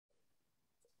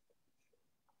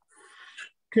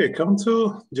Okay,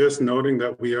 Council, just noting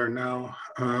that we are now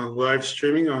live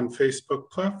streaming on Facebook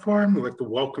platform. I'd like to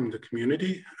welcome the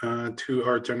community to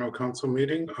our General Council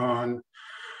meeting on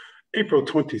April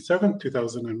 27th,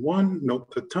 2001.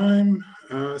 Note the time,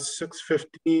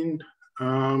 6:15.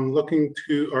 Looking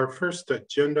to our first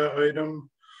agenda item.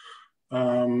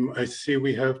 I see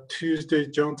we have Tuesday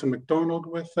Johnson McDonald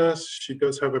with us. She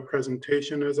does have a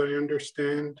presentation, as I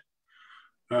understand.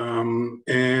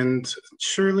 And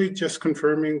Shirley, just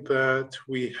confirming that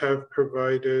we have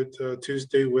provided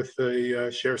Tuesday with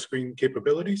a share screen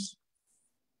capabilities.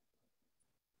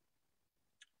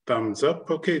 Thumbs up.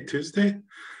 Okay, Tuesday,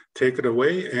 take it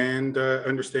away and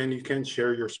understand you can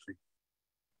share your screen.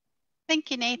 Thank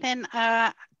you, Nathan.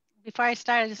 Before I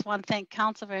start, I just want to thank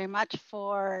Council very much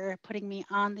for putting me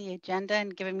on the agenda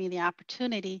and giving me the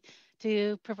opportunity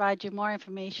to provide you more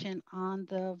information on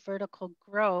the vertical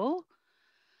grow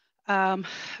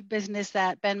business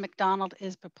that Ben McDonald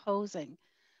is proposing,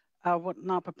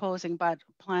 not proposing, but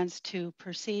plans to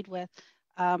proceed with.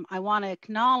 I want to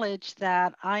acknowledge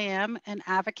that I am an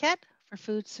advocate for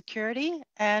food security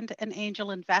and an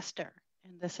angel investor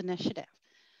in this initiative.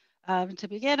 To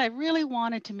begin, I really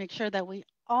wanted to make sure that we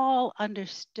all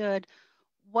understood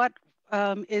what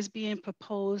is being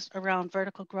proposed around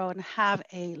vertical grow and have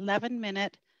a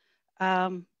 11-minute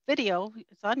video.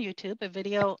 It's on YouTube, a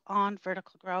video on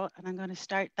vertical grow, and I'm going to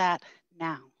start that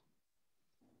now.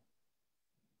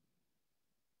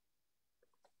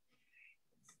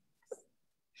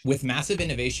 With massive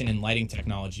innovation in lighting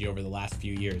technology over the last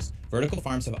few years, vertical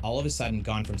farms have all of a sudden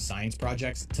gone from science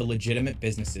projects to legitimate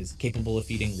businesses capable of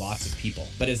feeding lots of people.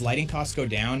 But as lighting costs go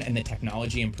down and the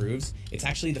technology improves, it's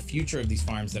actually the future of these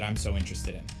farms that I'm so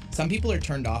interested in. Some people are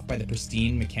turned off by the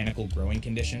pristine mechanical growing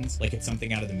conditions, like it's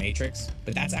something out of the Matrix,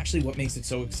 but that's actually what makes it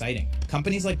so exciting.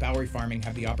 Companies like Bowery Farming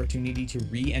have the opportunity to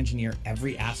re-engineer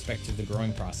every aspect of the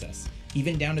growing process,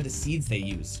 even down to the seeds they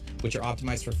use, which are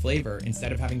optimized for flavor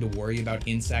instead of having to worry about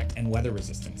insect and weather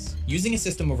resistance. Using a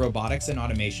system of robotics and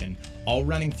automation, all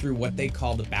running through what they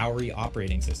call the Bowery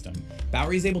operating system,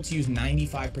 Bowery is able to use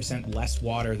 95% less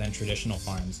water than traditional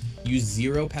farms, use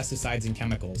 0 pesticides and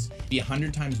chemicals, be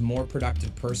 100 times more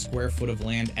productive per square foot of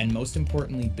land, and most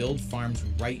importantly, build farms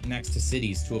right next to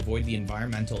cities to avoid the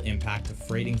environmental impact of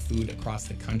freighting food across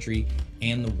the country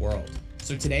and the world.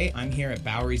 So today, I'm here at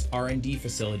Bowery's R&D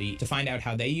facility to find out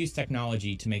how they use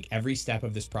technology to make every step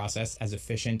of this process as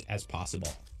efficient as possible.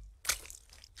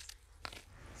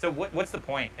 So what's the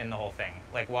point in the whole thing?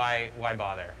 Like, why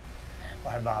bother?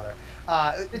 Why bother?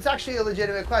 It's actually a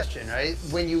legitimate question, right?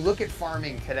 When you look at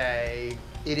farming today,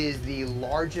 it is the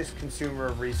largest consumer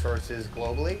of resources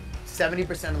globally.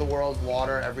 70% of the world's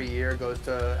water every year goes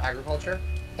to agriculture.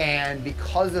 And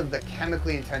because of the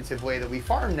chemically intensive way that we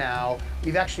farm now,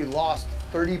 we've actually lost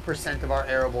 30% of our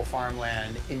arable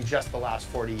farmland in just the last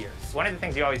 40 years. One of the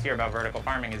things you always hear about vertical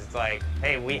farming is it's like,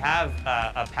 hey, we have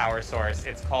a power source,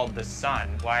 it's called the sun.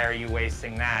 Why are you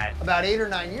wasting that? About 8 or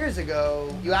 9 years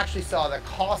ago, you actually saw the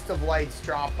cost of lights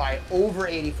drop by over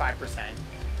 85%,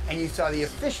 and you saw the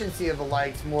efficiency of the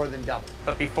lights more than double.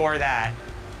 But before that,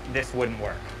 this wouldn't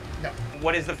work. No.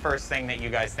 What is the first thing that you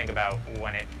guys think about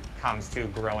when it comes to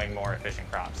growing more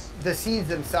efficient crops? The seeds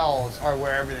themselves are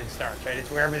where everything starts, right? It's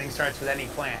where everything starts with any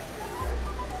plant.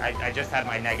 I just had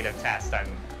my negative test. I'm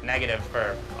negative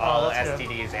for all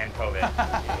STDs and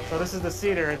COVID. So this is the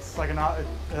seeder. It's like it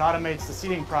automates the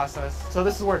seeding process. So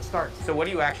this is where it starts. So what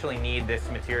do you actually need this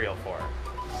material for?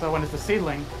 So when it's a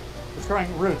seedling, it's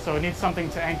growing roots, so it needs something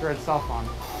to anchor itself on.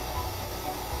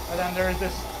 And then there's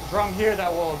this drum here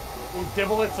that will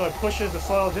dibble it so it pushes the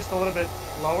soil just a little bit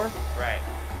lower. Right.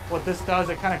 What this does,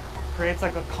 it kind of creates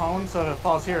like a cone, so that it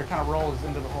falls here, it kind of rolls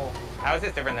into the hole. How is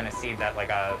this different than a seed that like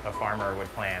a farmer would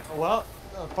plant? Well,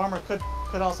 a farmer could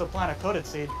also plant a coated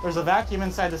seed. There's a vacuum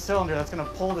inside the cylinder that's going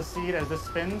to pull the seed as this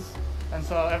spins, and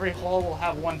so every hole will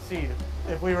have one seed.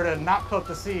 If we were to not coat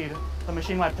the seed, the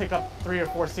machine might pick up 3 or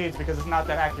 4 seeds because it's not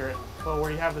that accurate. But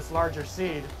where you have this larger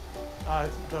seed,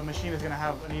 the machine is going to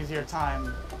have an easier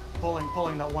time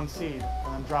pulling that one seed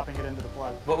and then dropping it into the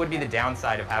plug. What would be the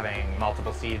downside of having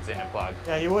multiple seeds in a plug?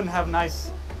 Yeah, you wouldn't have nice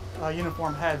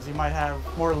uniform heads. You might have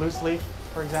more loose leaf,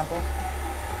 for example.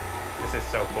 This is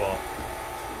so cool.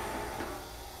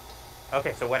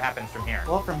 Okay, so what happens from here?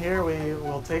 Well, from here we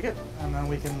will take it and then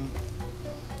we can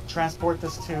transport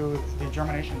this to the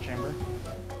germination chamber.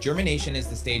 Germination is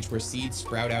the stage where seeds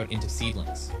sprout out into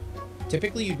seedlings.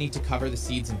 Typically, you'd need to cover the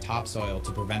seeds in topsoil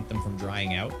to prevent them from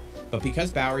drying out, but because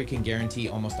Bowery can guarantee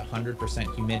almost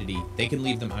 100% humidity, they can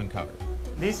leave them uncovered.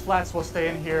 These flats will stay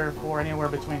in here for anywhere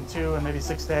between 2 and maybe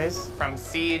 6 days. From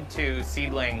seed to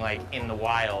seedling, like in the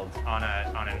wild on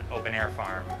an open air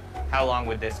farm, how long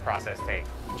would this process take?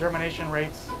 Germination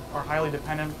rates are highly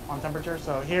dependent on temperature.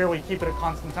 So here we keep it at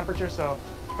constant temperature. So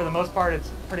for the most part,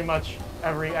 it's pretty much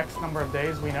every X number of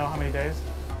days. We know how many days.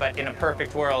 But in a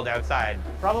perfect world outside?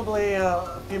 Probably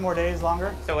a few more days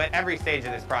longer. So at every stage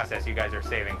of this process, you guys are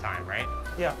saving time, right?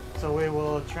 Yeah, so we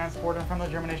will transport them from the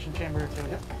germination chamber to,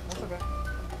 yeah, that's okay.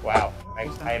 Wow, I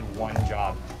had one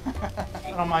job.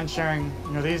 I don't mind sharing,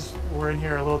 these were in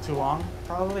here a little too long,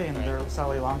 probably, and they're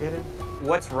slightly elongated.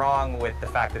 What's wrong with the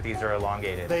fact that these are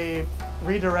elongated? They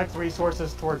redirect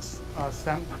resources towards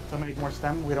stem to make more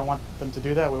stem. We don't want them to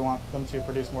do that. We want them to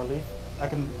produce more leaf. I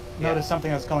can notice something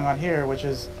that's going on here, which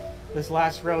is this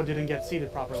last row didn't get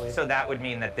seeded properly. So that would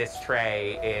mean that this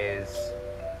tray is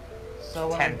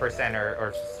 10%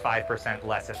 or 5%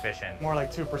 less efficient. More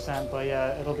like 2%, but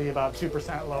yeah, it'll be about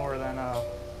 2% lower than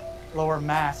lower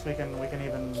mass. We can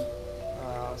even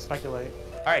speculate.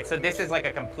 All right, so this is like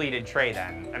a completed tray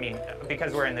then. I mean,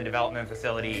 because we're in the development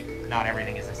facility, not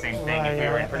everything is the same thing. If we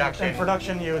were in production. In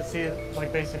production, you would see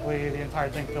like basically the entire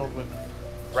thing filled with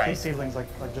these seedlings, like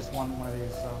just one of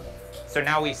these. So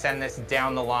now we send this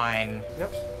down the line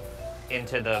Yep.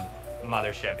 into the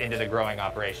mothership, into the growing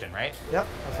operation, right? Yep,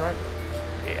 that's right.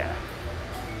 Yeah.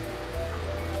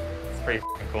 It's pretty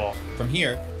cool. From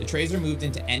here, the trays are moved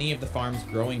into any of the farm's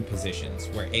growing positions,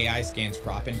 where AI scans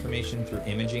crop information through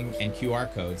imaging and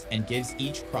QR codes and gives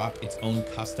each crop its own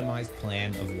customized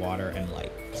plan of water and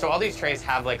light. So all these trays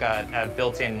have like a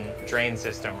built-in drain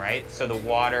system, right? So the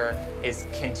water is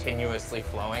continuously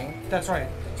flowing. That's right.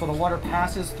 So the water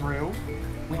passes through.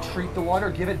 We treat the water,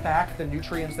 give it back the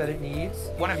nutrients that it needs.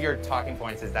 One of your talking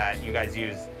points is that you guys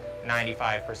use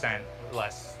 95%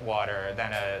 less water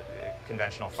than a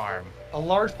conventional farm. A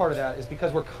large part of that is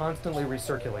because we're constantly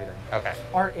recirculating. Okay.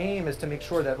 Our aim is to make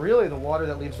sure that really the water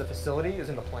that leaves the facility is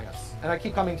in the plants. And I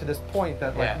keep coming to this point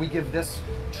that we give this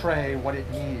tray what it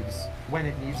needs when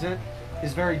it needs it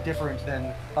is very different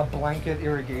than a blanket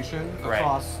irrigation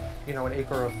across an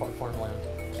acre of farmland.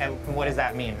 And what does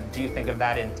that mean? Do you think of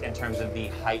that in terms of the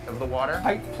height of the water?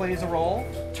 Height plays a role.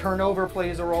 Turnover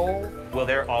plays a role. Will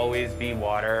there always be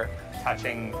water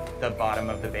touching the bottom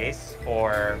of the base,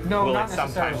 or will it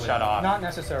sometimes shut off? Not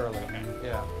necessarily. Okay.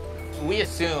 Yeah. We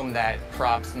assume that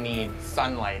crops need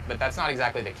sunlight, but that's not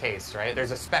exactly the case, right?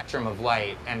 There's a spectrum of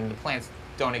light, and the plants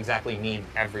don't exactly need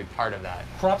every part of that.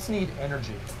 Crops need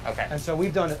energy. Okay. And so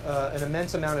we've done an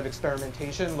immense amount of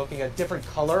experimentation looking at different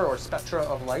color or spectra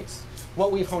of lights.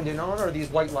 What we've honed in on are these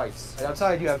white lights.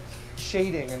 Outside you have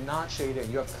shading and not shading,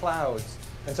 you have clouds.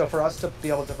 And so for us to be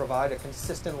able to provide a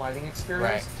consistent lighting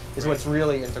experience is what's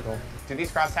really integral. Do these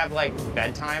crops have like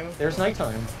bedtime? There's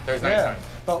nighttime. There's nighttime.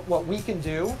 But what we can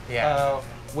do,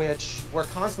 which we're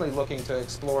constantly looking to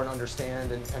explore and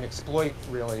understand and exploit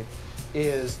really,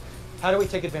 is how do we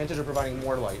take advantage of providing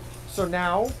more light? So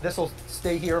now this will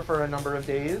stay here for a number of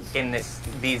days. In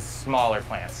these smaller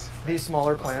plants. These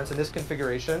smaller plants in this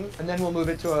configuration, and then we'll move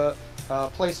it to a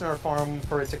place in our farm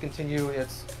for it to continue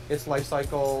its life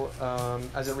cycle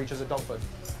as it reaches adulthood.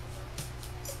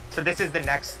 So this is the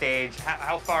next stage.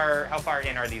 How far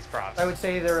in are these crops? I would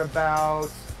say they're about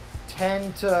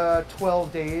 10 to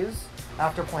 12 days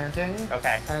after planting.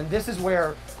 Okay. And this is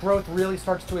where growth really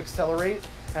starts to accelerate,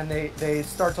 and they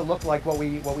start to look like what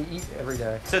we eat every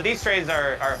day. So these trays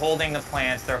are holding the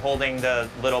plants, they're holding the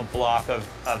little block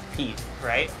of peat,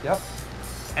 right? Yep.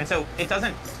 And so it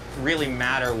doesn't really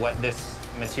matter what this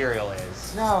material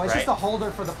is. No, it's right? just a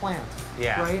holder for the plant.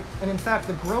 Yeah. Right? And in fact,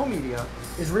 the grow media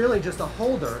is really just a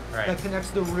holder that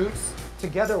connects the roots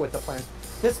together with the plant.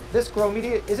 This grow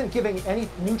media isn't giving any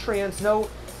nutrients,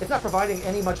 it's not providing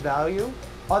any much value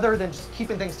other than just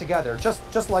keeping things together,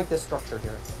 just like this structure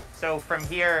here. So from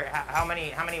here, how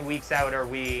many weeks out are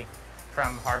we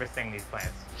from harvesting these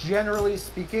plants? Generally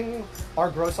speaking,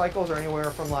 our grow cycles are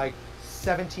anywhere from like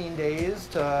 17 days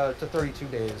to 32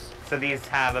 days. So these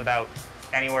have about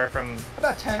anywhere from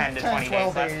about 10 to 20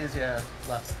 12 days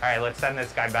left. All right, let's send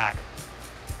this guy back.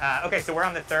 Okay, so we're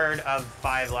on the third of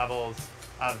 5 levels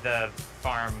of the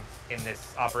farm in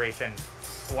this operation.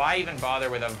 Why even bother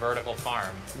with a vertical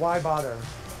farm? Why bother?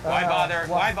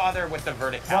 Why bother with the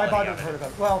verticality? Why bother with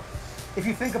verticality? Well, if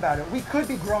you think about it, we could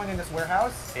be growing in this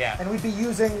warehouse, and we'd be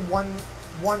using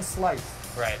one slice.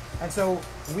 Right. And so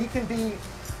we can be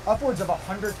upwards of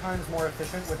 100 times more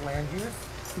efficient with land use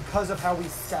because of how we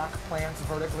stack plants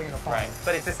vertically in a farm. Right.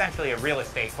 But it's essentially a real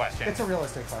estate question. It's a real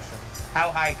estate question.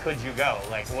 How high could you go?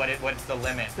 Like, what's the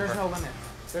limit? There's no limit.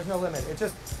 There's no limit. It's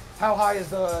just how high is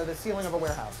the ceiling of a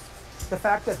warehouse. The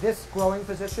fact that this growing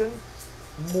position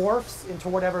morphs into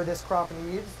whatever this crop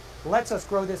needs, lets us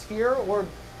grow this here or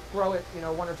grow it,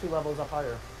 1 or 2 levels up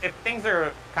higher. If things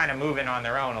are kind of moving on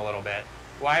their own a little bit,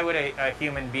 why would a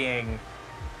human being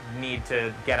need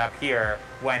to get up here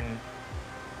when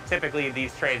typically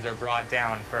these trays are brought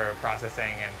down for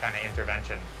processing and kind of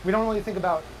intervention? We don't really think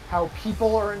about how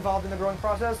people are involved in the growing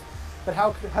process, but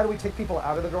how do we take people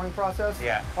out of the growing process?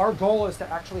 Yeah. Our goal is to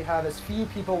actually have as few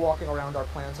people walking around our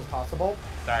plants as possible.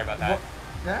 Sorry about that.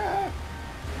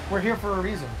 We're here for a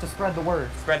reason, to spread the word.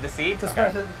 Spread the seed? To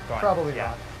spread it, probably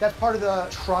not. That's part of the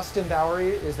trust in Bowery,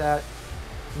 is that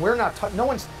we're not, no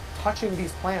one's touching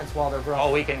these plants while they're growing.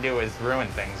 All we can do is ruin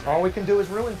things. Right? All we can do is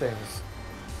ruin things.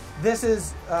 This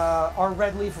is our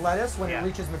red leaf lettuce when it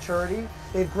reaches maturity.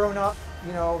 They've grown up,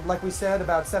 like we said,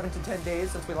 about 7 to 10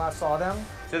 days since we last saw them.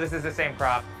 So this is the same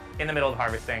crop in the middle of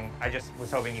harvesting. I just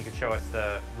was hoping you could show us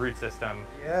the root system.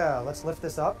 Yeah, let's lift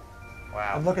this up.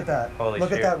 Wow. And look at that. Holy look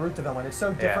shoot. at that root development. It's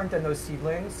so different than those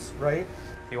seedlings, right?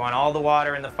 You want all the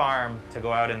water in the farm to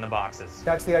go out in the boxes.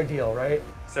 That's the ideal, right?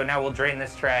 So now we'll drain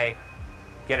this tray,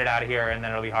 get it out of here, and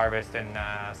then it'll be harvested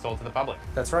and sold to the public.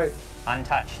 That's right.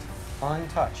 Untouched.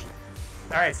 Untouched.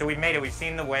 All right, so we've made it. We've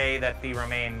seen the way that the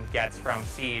romaine gets from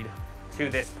seed to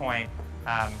this point.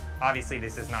 Obviously,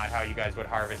 this is not how you guys would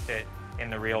harvest it in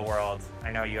the real world.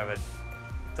 I know you have a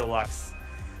deluxe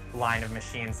line of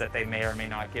machines that they may or may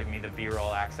not give me the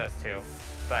B-roll access to,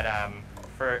 but I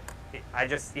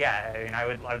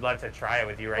would love to try it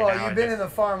with you right now. Well, you've been in the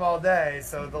farm all day,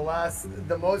 so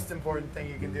the most important thing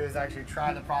you can do is actually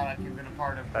try the product you've been a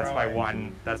part of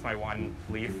growing. That's my one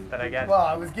leaf that I get. Well,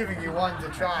 I was giving you one to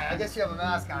try. I guess you have a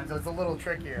mask on, so it's a little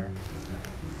trickier.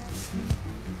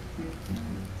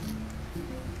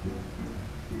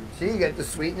 See, you get the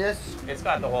sweetness. It's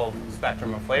got the whole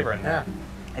spectrum of flavor in there.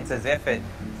 Yeah. It's as if it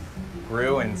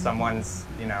grew in someone's,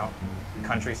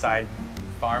 countryside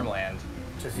farmland.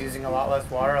 Just using a lot less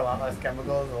water, a lot less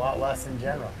chemicals, a lot less in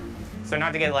general. So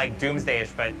not to get like doomsday-ish,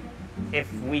 but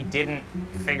if we didn't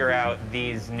figure out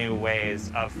these new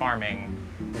ways of farming,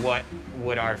 what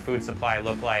would our food supply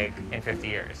look like in 50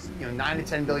 years? 9 to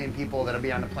 10 billion people that'll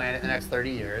be on the planet in the next 30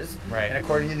 years. Right. And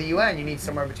according to the UN, you need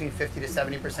somewhere between 50 to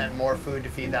 70% more food to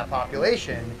feed that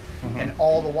population. Mm-hmm. And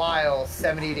all the while,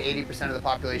 70 to 80% of the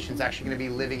population is actually going to be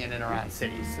living in and around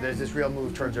cities. So there's this real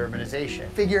move towards urbanization.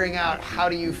 Figuring out how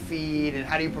do you feed and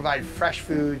how do you provide fresh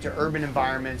food to urban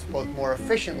environments both more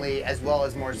efficiently as well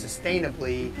as more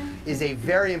sustainably is a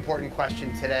very important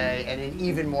question today, and an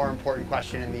even more important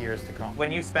question in the years to come.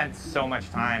 When you spent so much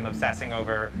time obsessing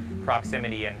over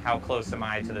proximity and how close am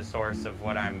I to the source of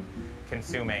what I'm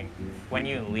consuming, when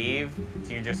you leave,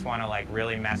 do you just want to like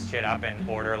really mess shit up and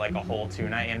order like a whole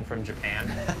tuna in from Japan?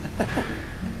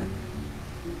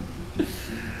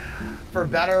 For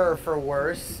better or for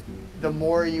worse, the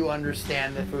more you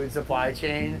understand the food supply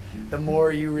chain, the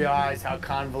more you realize how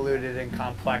convoluted and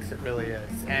complex it really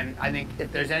is. And I think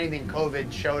if there's anything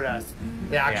COVID showed us,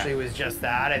 it actually was just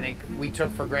that. I think we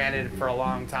took for granted for a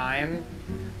long time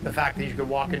the fact that you could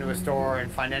walk into a store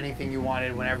and find anything you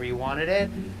wanted whenever you wanted it,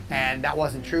 and that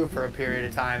wasn't true for a period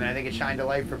of time. And I think it shined a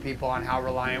light for people on how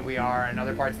reliant we are in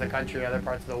other parts of the country, other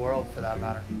parts of the world for that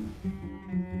matter.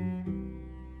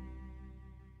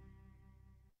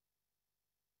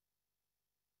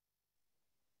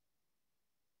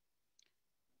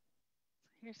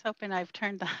 Here's hoping I've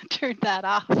turned that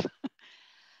off.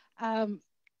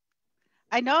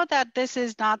 I know that this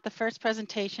is not the first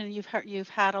presentation. You've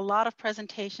had a lot of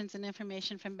presentations and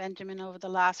information from Benjamin over the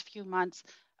last few months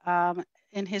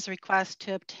in his request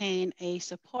to obtain a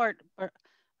support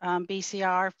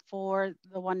BCR for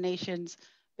the One Nation's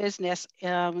business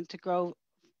to grow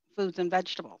foods and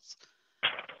vegetables.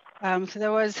 So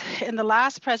there was, in the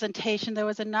last presentation, there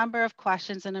was a number of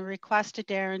questions and a request to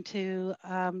Darren to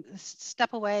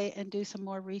step away and do some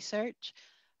more research.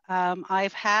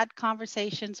 I've had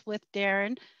conversations with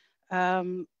Darren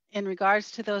in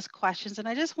regards to those questions, and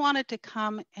I just wanted to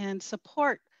come and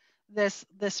support this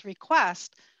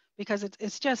request because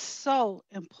it's just so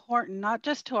important, not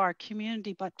just to our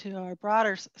community, but to our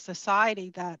broader society,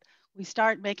 that we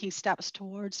start making steps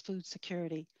towards food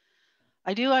security.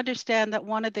 I do understand that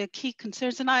one of the key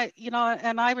concerns, and I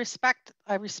respect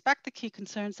the key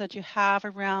concerns that you have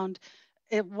around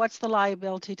it. What's the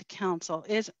liability to council?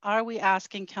 Are we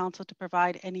asking council to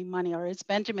provide any money, or is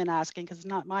Benjamin asking? Because it's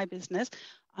not my business.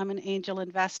 I'm an angel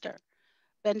investor.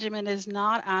 Benjamin is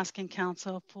not asking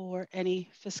council for any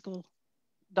fiscal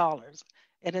dollars.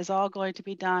 It is all going to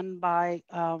be done by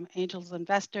angels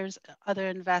investors, other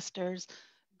investors,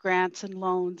 grants and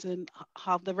loans, and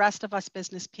how the rest of us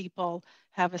business people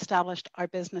have established our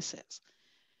businesses.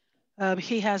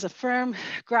 He has a firm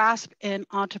grasp in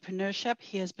entrepreneurship.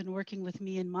 He has been working with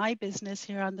me in my business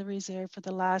here on the reserve for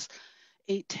the last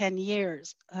 8-10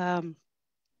 years.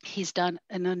 He's done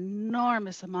an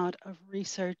enormous amount of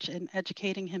research and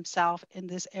educating himself in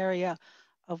this area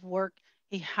of work.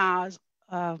 He has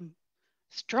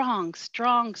strong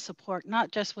support,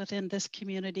 not just within this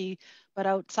community, but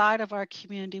outside of our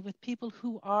community with people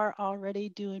who are already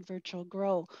doing virtual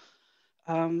grow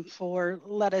for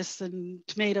lettuce and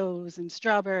tomatoes and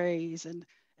strawberries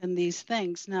and these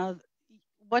things. Now,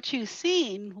 what you've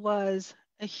seen was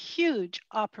a huge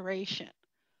operation,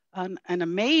 an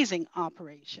amazing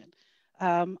operation.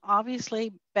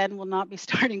 Obviously, Ben will not be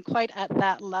starting quite at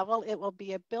that level. It will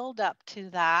be a build up to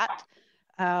that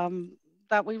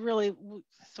that we really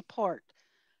support.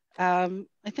 I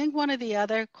think one of the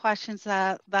other questions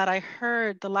that I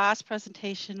heard the last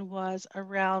presentation was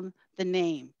around the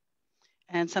name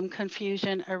and some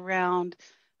confusion around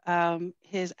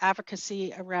his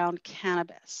advocacy around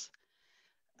cannabis.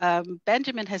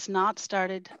 Benjamin has not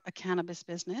started a cannabis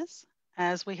business,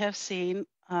 as we have seen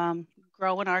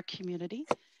grow in our community.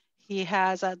 He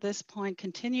has at this point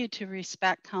continued to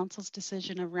respect council's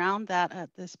decision around that at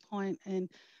this point. And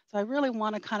so I really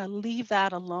want to kind of leave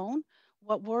that alone.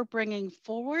 What we're bringing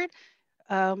forward,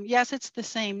 yes, it's the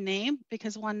same name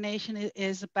because One Nation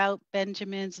is about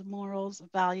Benjamin's morals,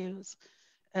 values,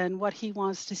 and what he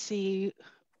wants to see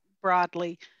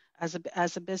broadly as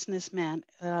a businessman.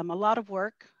 A lot of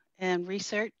work and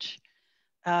research.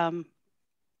 And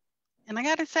I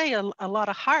got to say, a lot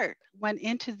of heart went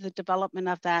into the development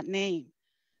of that name.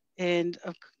 And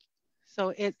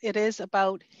so it is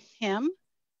about him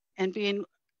and being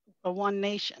a One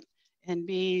Nation and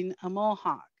being a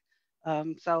Mohawk.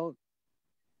 So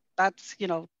that's, you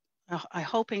know, I'm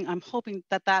hoping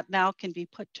that now can be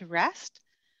put to rest.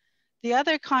 The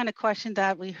other kind of question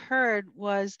that we heard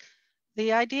was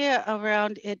the idea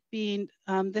around it being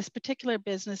this particular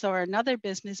business or another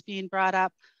business being brought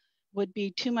up would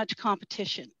be too much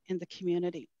competition in the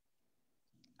community.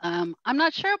 I'm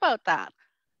not sure about that.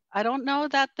 I don't know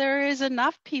that there is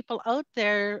enough people out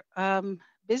there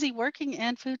busy working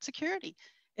in food security.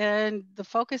 And the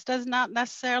focus does not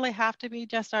necessarily have to be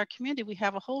just our community. We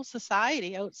have a whole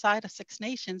society outside of Six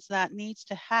Nations that needs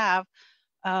to have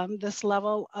this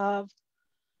level of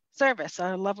service,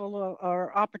 a level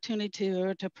or opportunity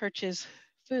to purchase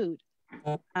food.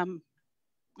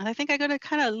 And I think I'm going to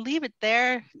kind of leave it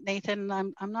there, Nathan.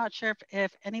 I'm not sure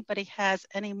if anybody has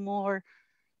any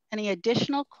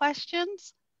additional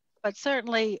questions, but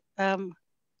certainly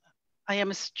I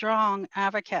am a strong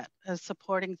advocate of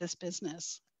supporting this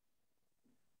business.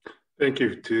 Thank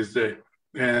you, Tuesday.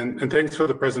 And thanks for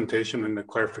the presentation and the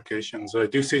clarifications. I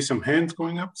do see some hands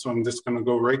going up, so I'm just going to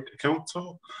go right to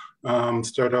council.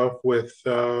 Start off with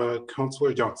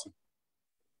Councillor Johnson.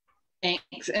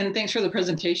 Thanks, and thanks for the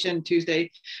presentation,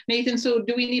 Tuesday. Nathan, so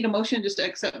do we need a motion just to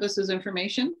accept this as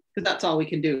information? Because that's all we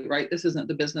can do, right? This isn't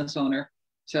the business owner.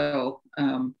 So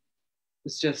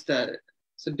it's just,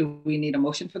 so do we need a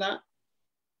motion for that?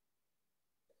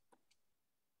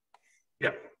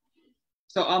 Yeah.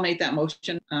 So I'll make that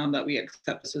motion that we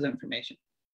accept this as information.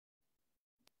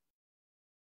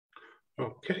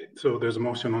 Okay, so there's a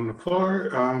motion on the floor,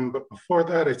 but before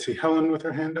that, I see Helen with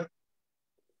her hand up.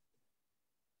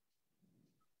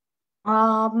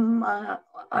 I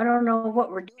don't know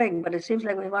what we're doing, but it seems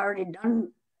like we've already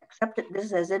accepted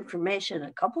this as information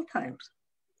a couple times.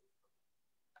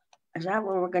 Is that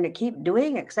what we're going to keep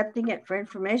doing, accepting it for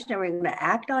information? Are we going to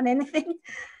act on anything?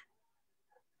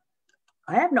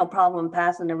 I have no problem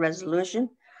passing a resolution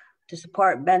to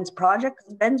support Ben's project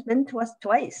because Ben's been to us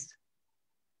twice.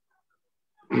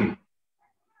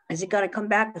 Is he going to come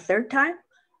back the third time?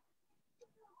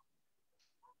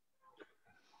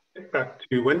 Back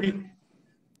to Wendy.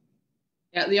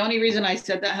 Yeah, the only reason I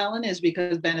said that, Helen, is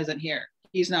because Ben isn't here.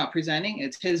 He's not presenting.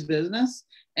 It's his business,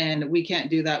 and we can't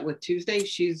do that with Tuesday.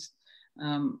 She's,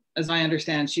 as I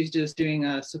understand, she's just doing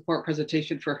a support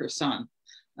presentation for her son.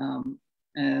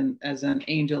 And as an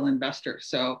angel investor.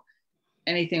 So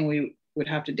anything we would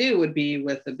have to do would be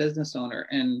with the business owner,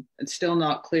 and it's still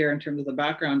not clear in terms of the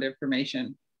background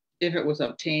information if it was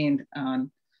obtained on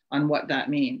what that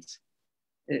means.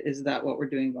 Is that what we're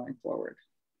doing going forward?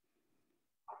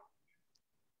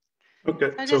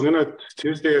 Okay, so I'm gonna,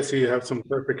 Tuesday, I see you have some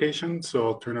clarification, so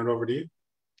I'll turn it over to you.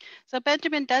 So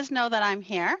Benjamin does know that I'm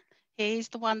here. He's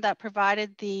the one that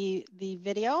provided the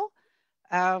video.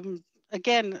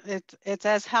 Again, it's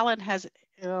as Helen has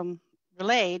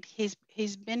relayed,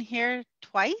 he's been here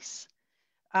twice.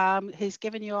 He's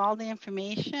given you all the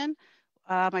information.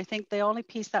 I think the only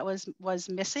piece that was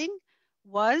missing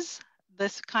was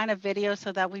this kind of video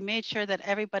so that we made sure that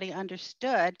everybody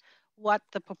understood what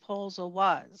the proposal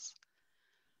was.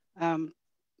 And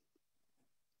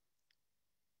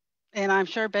I'm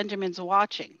sure Benjamin's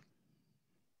watching.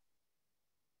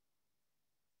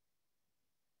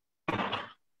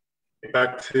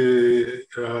 Back to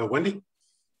Wendy.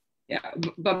 Yeah,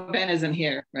 but Ben isn't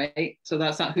here, right? So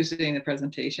that's not who's doing the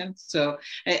presentation. So,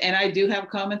 and I do have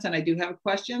comments and I do have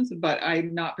questions, but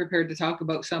I'm not prepared to talk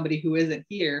about somebody who isn't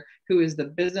here, who is the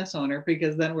business owner,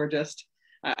 because then we're just,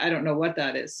 I don't know what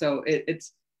that is. So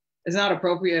it's not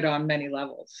appropriate on many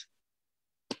levels.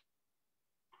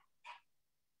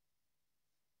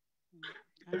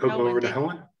 I'll go over to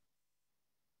Helen.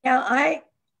 Yeah, I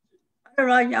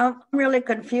don't know. I'm really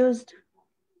confused.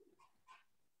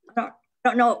 I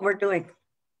don't know what we're doing.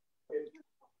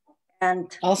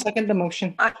 And I'll second the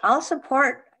motion. I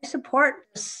support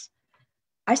this.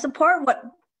 I support what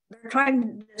they're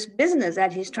trying, this business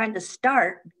that he's trying to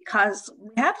start, because we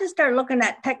have to start looking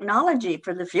at technology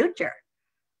for the future.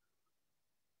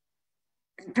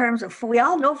 In terms of, we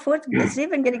all know food, it's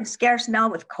even getting scarce now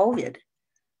with COVID.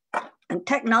 And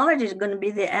technology is going to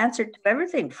be the answer to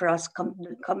everything for us come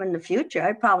in the future.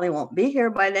 I probably won't be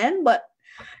here by then, but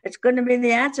it's going to be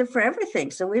the answer for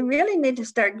everything. So we really need to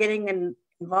start getting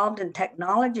involved in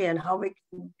technology and how we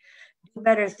can do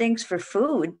better things for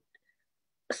food,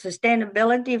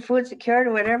 sustainability, food security,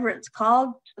 whatever it's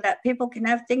called, so that people can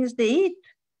have things to eat.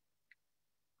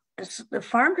 The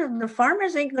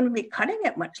farmers ain't going to be cutting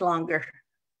it much longer.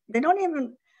 They don't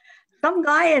even. Some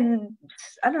guy in,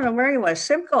 I don't know where he was,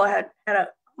 Simcoe had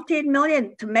 15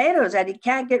 million tomatoes that he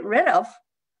can't get rid of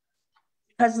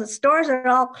because the stores are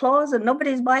all closed and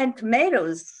nobody's buying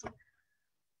tomatoes.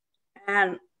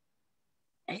 And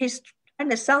he's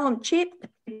trying to sell them cheap to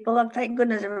people, and thank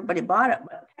goodness everybody bought it.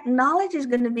 But technology is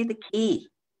going to be the key.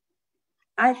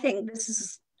 I think this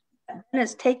is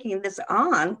taking this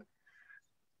on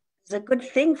is a good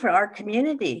thing for our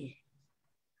community.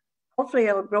 Hopefully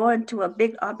it'll grow into a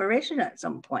big operation at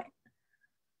some point.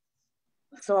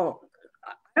 So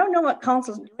I don't know what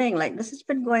council's doing. Like, this has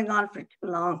been going on for too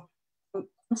long.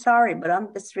 I'm sorry, but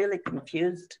I'm just really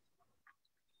confused.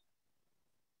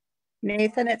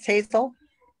 Nathan, it's Hazel.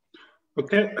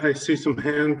 Okay, I see some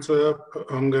hands up.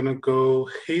 I'm gonna go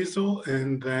Hazel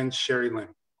and then Sherry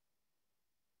Lynn.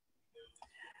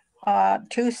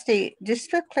 Tuesday, just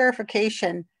for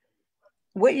clarification,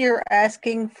 what you're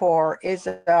asking for is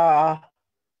a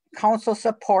council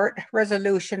support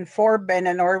resolution for Ben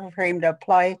in order for him to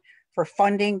apply for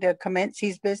funding to commence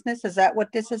his business. Is that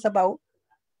what this is about?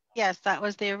 Yes, that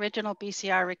was the original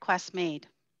BCR request made.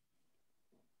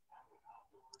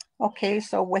 Okay,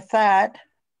 so with that,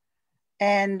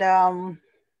 and I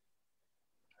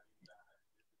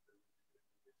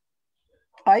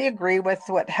agree with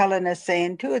what Helen is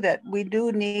saying too, that we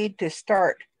do need to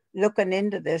start looking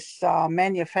into this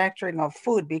manufacturing of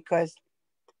food, because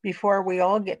before we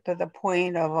all get to the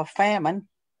point of a famine,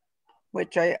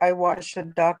 which I watched a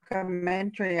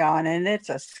documentary on, and it's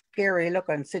a scary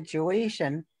looking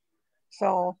situation.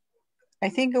 So I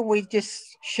think if we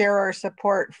just share our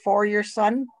support for your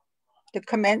son to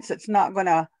commence, it's not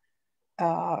gonna,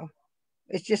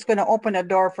 it's just gonna open a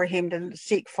door for him to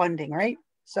seek funding, right?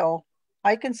 So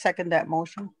I can second that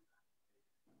motion.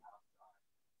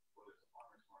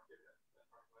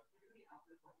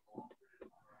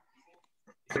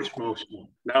 Which motion?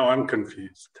 Now I'm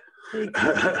confused.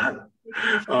 I'm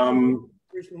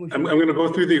going to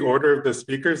go through the order of the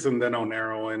speakers, and then I'll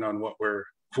narrow in on what we're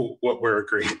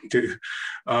agreeing to.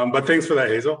 But thanks for that,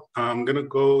 Hazel. I'm going to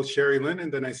go Sherry Lynn, and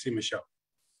then I see Michelle.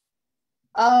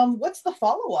 What's the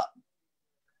follow-up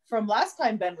from last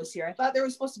time Ben was here? I thought there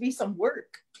was supposed to be some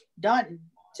work done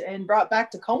and brought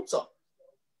back to council.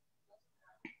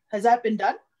 Has that been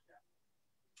done?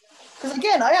 Because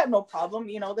again, I have no problem.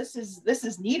 You know, this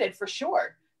is needed for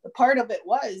sure. The part of it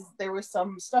was there was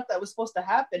some stuff that was supposed to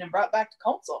happen and brought back to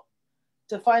council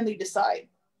to finally decide.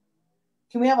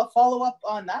 Can we have a follow-up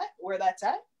on that, where that's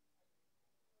at?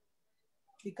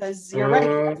 Because you're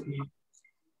right.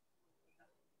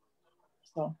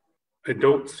 So I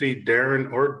don't see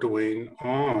Darren or Dwayne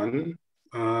on,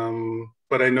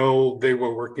 but I know they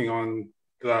were working on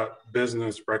that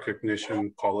business recognition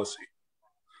policy.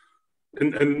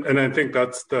 And I think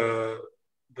that's the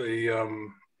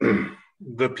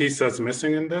piece that's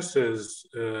missing in this is,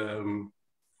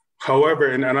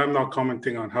 however, and I'm not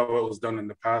commenting on how it was done in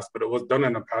the past, but it was done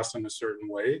in the past in a certain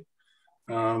way.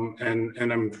 And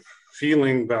I'm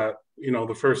feeling that, you know,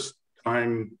 the first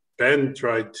time Ben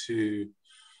tried to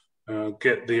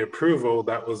get the approval,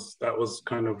 that was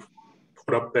kind of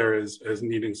put up there as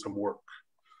needing some work.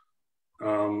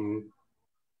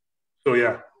 So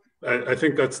yeah, I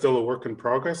think that's still a work in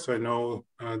progress. I know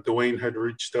Dwayne had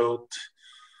reached out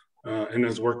and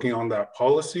is working on that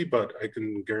policy, but I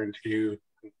can guarantee you,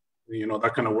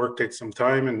 that kind of work takes some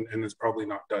time and is probably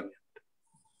not done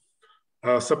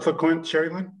yet. Subsequent,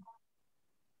 Sherilyn?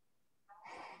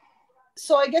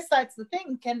 So I guess that's the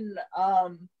thing.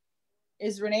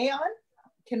 Is Renee on?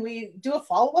 Can we do a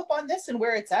follow-up on this and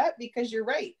where it's at? Because you're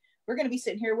right. We're going to be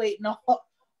sitting here waiting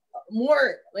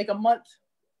more like a month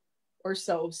or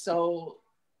so. So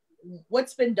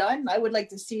what's been done? I would like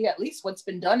to see at least what's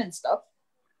been done and stuff,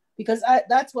 because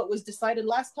that's what was decided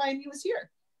last time he was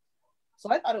here.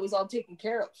 So I thought it was all taken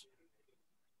care of.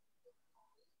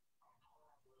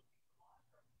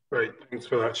 Right, thanks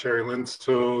for that, Sherilyn.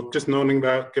 So just noting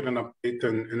that, get an update,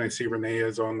 and I see Renee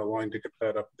is on the line to get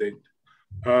that update.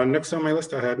 Next on my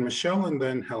list, I had Michelle and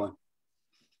then Helen.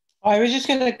 I was just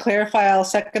going to clarify, I'll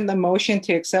second the motion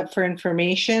to accept for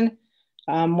information.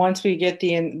 Once we get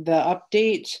the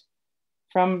update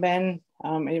from Ben,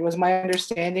 it was my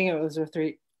understanding it was with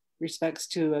respects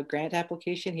to a grant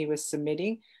application he was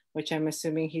submitting, which I'm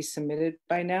assuming he's submitted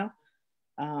by now.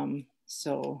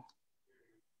 So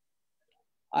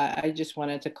I just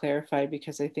wanted to clarify,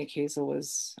 because I think Hazel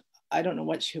was, I don't know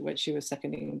what she was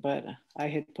seconding, but I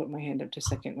had put my hand up to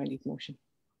second Wendy's motion.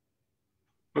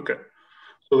 Okay,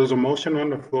 so there's a motion on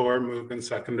the floor, moved and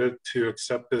seconded to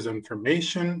accept this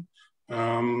information.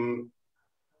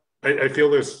 I feel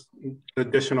there's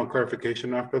additional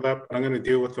clarification after that, but I'm going to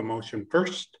deal with the motion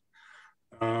first.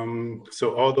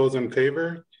 So all those in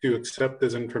favor to accept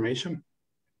this information?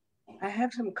 I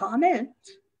have some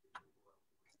comments.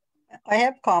 I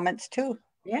have comments too.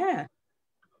 Yeah.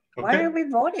 Okay. Why are we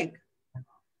voting? It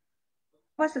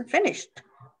wasn't finished.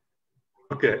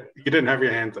 Okay, you didn't have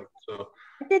your hands up, so.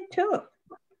 I did too.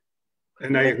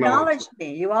 And You I acknowledge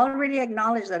me. You already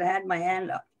acknowledged that I had my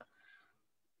hand up.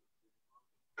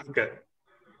 Okay.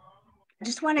 I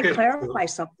just want to clarify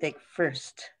something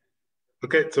first.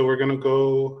 Okay, so we're going to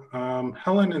go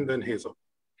Helen and then Hazel.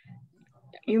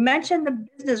 You mentioned the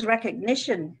business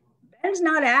recognition. Ben's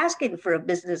not asking for a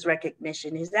business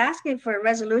recognition. He's asking for a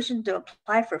resolution to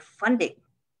apply for funding.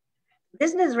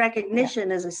 Business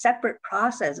recognition is a separate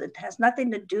process. It has nothing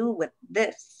to do with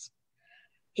this.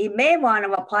 He may want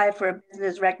to apply for a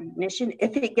business recognition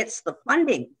if he gets the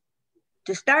funding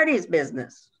to start his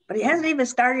business, but he hasn't even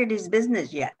started his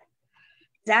business yet.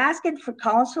 He's asking for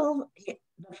council, the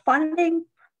funding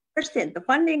person, the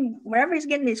funding, wherever he's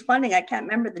getting his funding, I can't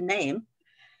remember the name.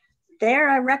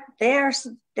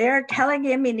 They're telling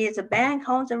him he needs a bank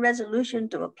council resolution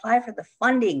to apply for the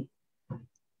funding.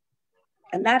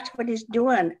 And that's what he's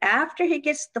doing. After he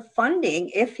gets the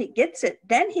funding, if he gets it,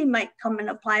 then he might come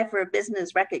and apply for a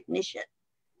business recognition.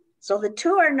 So the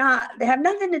two are not, they have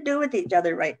nothing to do with each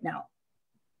other right now.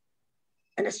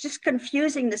 And it's just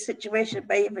confusing the situation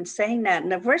by even saying that.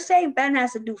 And if we're saying Ben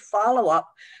has to do follow-up,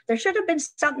 there should have been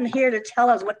something here to tell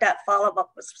us what that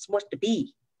follow-up was supposed to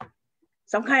be.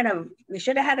 Some kind of, we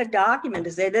should have had a document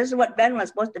to say, this is what Ben was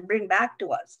supposed to bring back to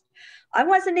us. I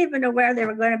wasn't even aware they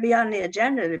were going to be on the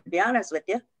agenda, to be honest with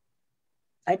you.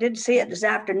 I did see it this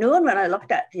afternoon when I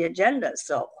looked at the agenda.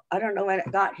 So I don't know when it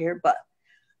got here, but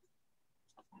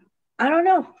I don't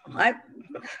know.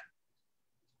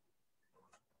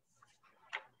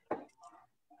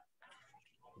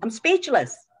 I'm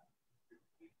speechless.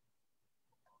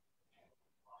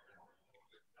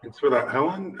 Thanks for that,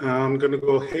 Helen. I'm going to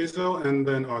go Hazel and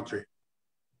then Audrey.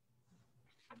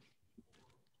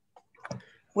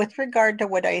 With regard to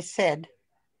what I said,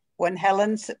 when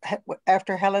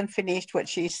after Helen finished what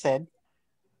she said,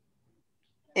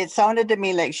 it sounded to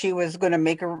me like she was going to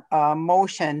make a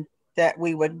motion that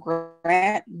we would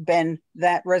grant Ben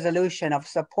that resolution of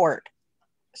support.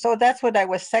 So that's what I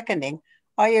was seconding.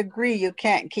 I agree, you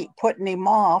can't keep putting him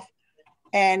off.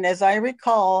 And as I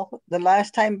recall, the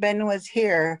last time Ben was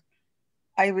here,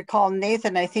 I recall,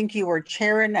 Nathan, I think you were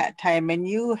chairing that time, and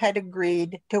you had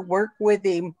agreed to work with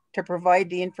him to provide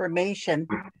the information,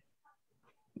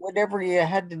 whatever you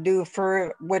had to do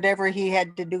for whatever he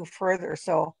had to do further.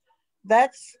 So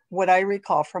that's what I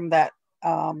recall from that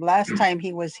last time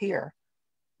he was here.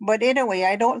 But anyway,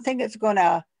 I don't think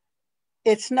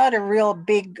it's not a real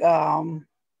big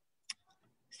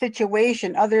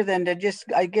situation other than to just,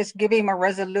 I guess, give him a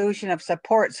resolution of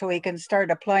support so he can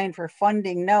start applying for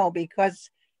funding now,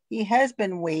 because he has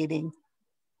been waiting.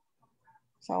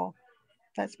 So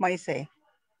that's my say.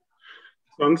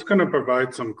 So I'm just going to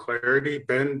provide some clarity.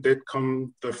 Ben did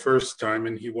come the first time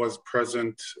and he was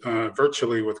present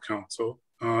virtually with council.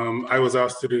 I was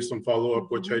asked to do some follow-up,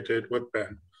 which I did with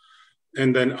Ben.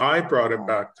 And then I brought it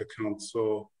back to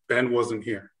council. Ben wasn't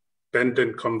here. Ben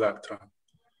didn't come that time.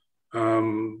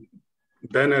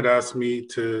 Ben had asked me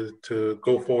to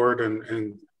go forward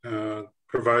and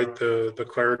provide the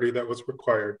clarity that was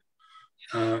required.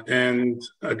 And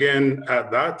again,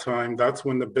 at that time, that's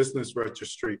when the business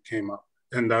registry came up.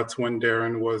 And that's when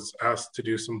Darren was asked to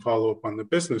do some follow-up on the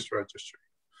business registry.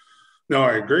 Now,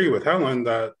 I agree with Helen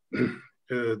that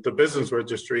the business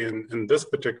registry and this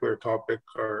particular topic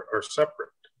are separate.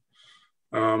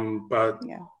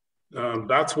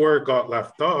 That's where it got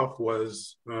left off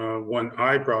was when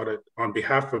I brought it on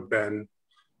behalf of Ben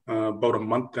about a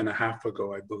month and a half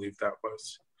ago, I believe that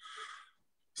was.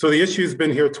 So the issue's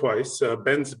been here twice.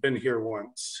 Ben's been here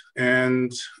once.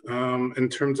 And in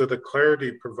terms of the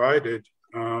clarity provided,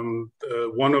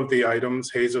 one of the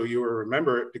items, Hazel, you will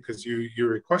remember it because you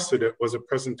requested it, was a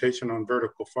presentation on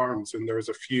vertical farms. And there was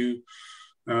a few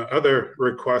other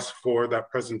requests for that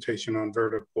presentation on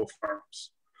vertical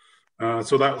farms.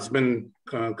 So that's been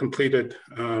completed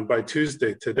by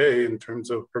Tuesday today in terms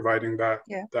of providing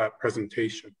that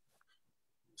presentation.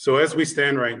 So as we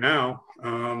stand right now,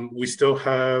 we still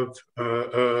have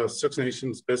a Six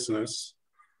Nations business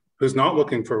who's not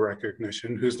looking for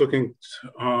recognition, who's looking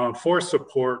for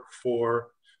support for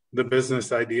the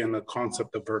business idea and the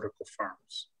concept of vertical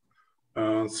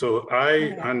farms. So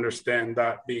I understand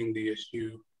that being the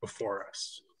issue before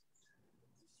us.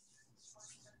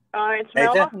 It's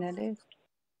Melba.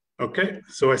 Okay,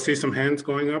 so I see some hands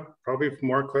going up, probably for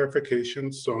more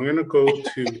clarification. So I'm going to go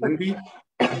to Wendy,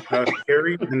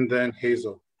 Carrie, and then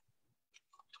Hazel.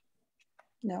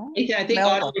 No, I think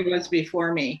Audrey was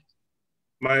before me.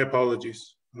 My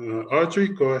apologies. Audrey,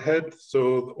 go ahead.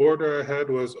 So the order I had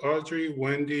was Audrey,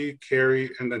 Wendy, Carrie,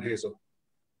 and then Hazel.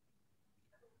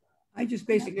 I just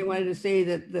basically wanted to say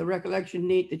that the recollection,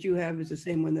 Nate, that you have is the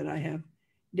same one that I have.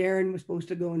 Darren was supposed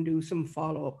to go and do some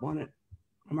follow-up on it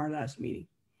from our last meeting.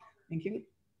 Thank you.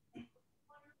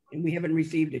 And we haven't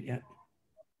received it yet.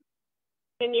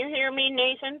 Can you hear me,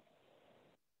 Nathan?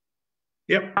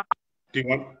 Yep. Do you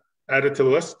want to add it to the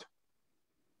list?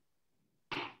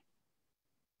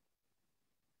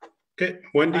 Okay,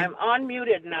 Wendy. I'm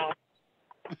unmuted now.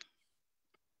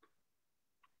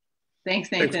 Thanks,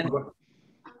 Nathan.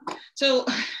 So,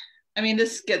 I mean,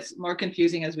 this gets more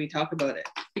confusing as we talk about it,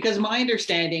 because my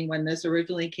understanding when this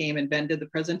originally came and Ben did the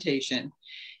presentation,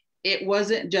 it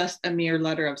wasn't just a mere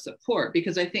letter of support,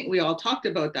 because I think we all talked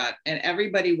about that and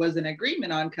everybody was in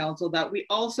agreement on council that we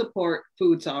all support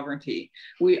food sovereignty.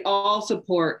 We all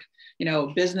support, you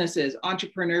know, businesses,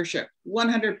 entrepreneurship,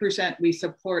 100% we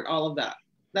support all of that.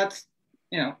 That's,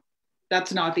 you know,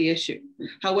 that's not the issue.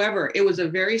 However, it was a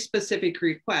very specific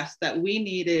request that we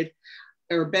needed,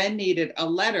 or Ben needed a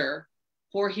letter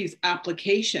for his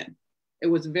application. It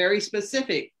was very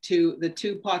specific to the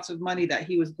 2 pots of money that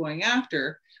he was going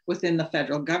after within the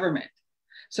federal government.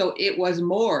 So it was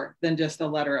more than just a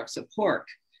letter of support.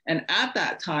 And at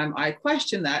that time, I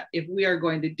questioned that if we are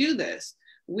going to do this,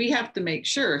 we have to make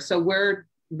sure. So we're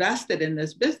vested in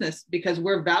this business because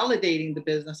we're validating the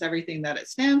business, everything that it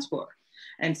stands for.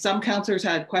 And some councillors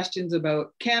had questions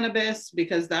about cannabis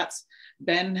because that's,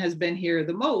 Ben has been here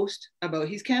the most about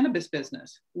his cannabis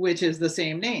business, which is the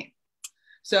same name.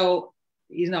 So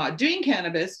he's not doing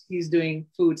cannabis, he's doing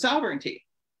food sovereignty.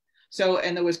 So,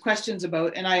 and there was questions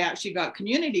about, and I actually got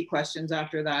community questions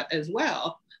after that as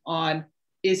well on,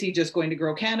 is he just going to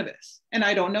grow cannabis? And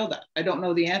I don't know that. I don't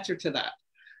know the answer to that.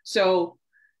 So,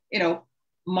 you know,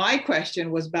 my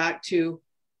question was back to,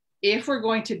 if we're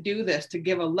going to do this, to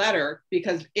give a letter,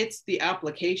 because it's the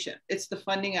application, it's the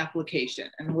funding application.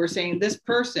 And we're saying this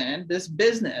person, this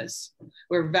business,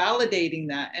 we're validating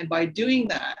that. And by doing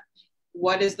that,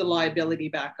 what is the liability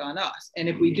back on us? And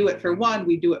if we do it for one,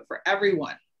 we do it for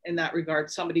everyone. In that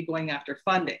regard, somebody going after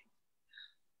funding.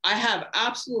 I have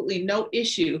absolutely no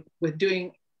issue with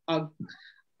doing a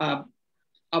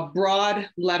broad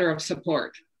letter of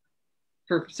support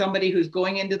for somebody who's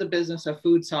going into the business of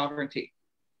food sovereignty.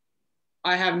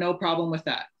 I have no problem with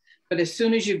that. But as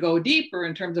soon as you go deeper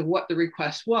in terms of what the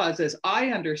request was, as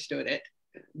I understood it,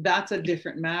 that's a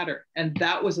different matter. And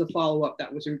that was the follow-up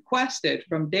that was requested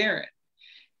from Darren.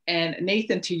 And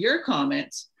Nathan, to your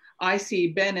comments, I see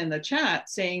Ben in the chat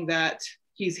saying that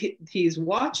he's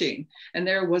watching and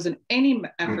there wasn't any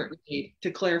effort made to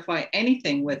clarify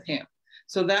anything with him.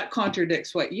 So that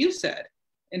contradicts what you said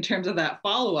in terms of that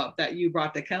follow-up that you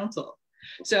brought to council.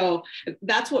 So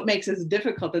that's what makes this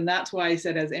difficult. And that's why I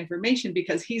said as information,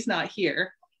 because he's not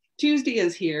here. Tuesday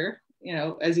is here, you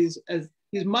know, as his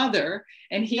mother,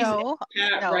 and he's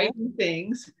writing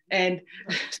things. And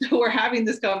so we're having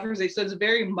this conversation. So it's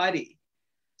very muddy.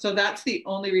 So that's the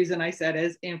only reason I said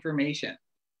as information.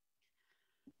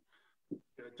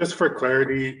 Just for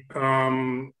clarity,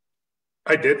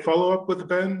 I did follow up with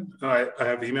Ben. I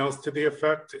have emails to the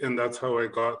effect, and that's how I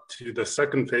got to the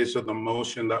second phase of the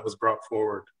motion that was brought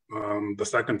forward the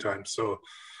second time. So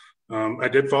I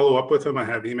did follow up with him. I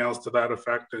have emails to that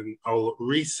effect, and I'll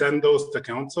resend those to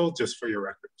council just for your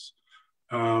records.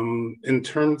 In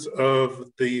terms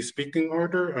of the speaking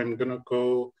order, I'm going to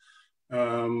go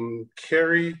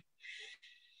Carrie,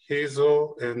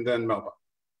 Hazel, and then Melba.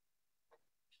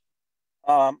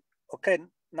 Okay,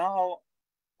 now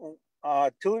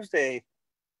Tuesday,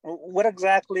 what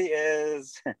exactly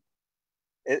is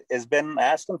Ben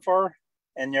asking for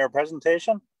in your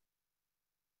presentation?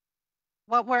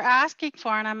 What we're asking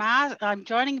for, and I'm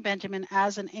joining Benjamin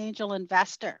as an angel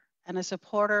investor and a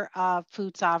supporter of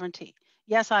food sovereignty.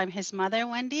 Yes, I'm his mother,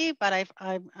 Wendy, but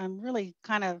I'm really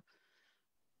kind of,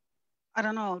 I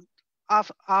don't know,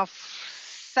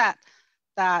 offset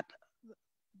that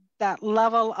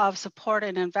level of support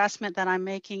and investment that I'm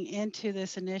making into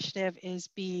this initiative is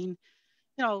being,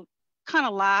 kind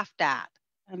of laughed at,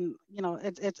 and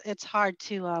it's hard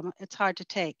to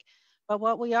take. But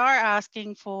what we are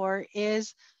asking for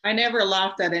is, I never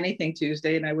laughed at anything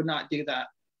Tuesday, and I would not do that.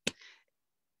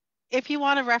 If you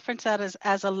want to reference that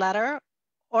as a letter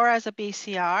or as a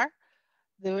BCR,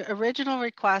 the original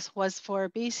request was for a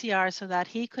BCR so that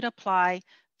he could apply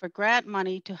for grant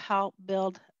money to help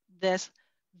build this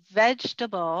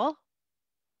vegetable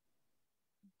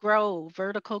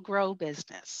vertical grow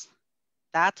business.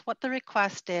 That's what the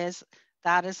request is.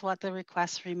 That is what the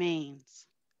request remains.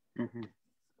 Mm-hmm.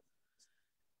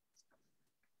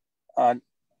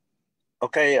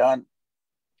 Okay,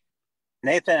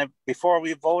 Nathan, before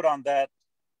we vote on that,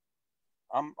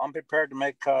 I'm prepared to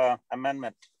make an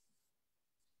amendment.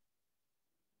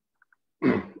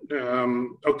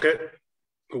 Okay,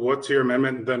 what's your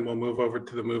amendment? Then we'll move over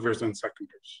to the movers and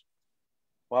seconders.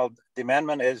 Well, the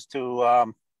amendment is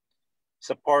to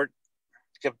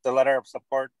give the letter of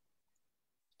support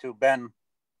to Ben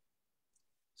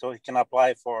so he can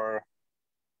apply for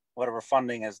whatever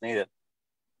funding is needed.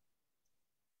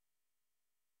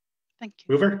 Thank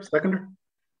you. Mover, seconder?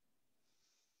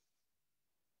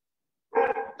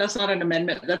 That's not an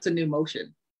amendment, that's a new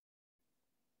motion.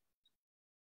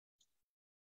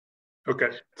 Okay.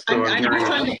 So I'm just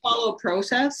trying to follow a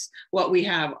process, what we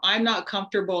have. I'm not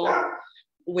comfortable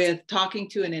with talking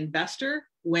to an investor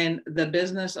when the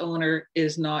business owner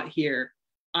is not here.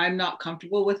 I'm not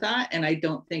comfortable with that, and I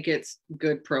don't think it's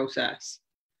good process.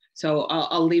 So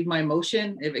I'll leave my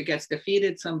motion. If it gets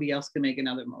defeated, somebody else can make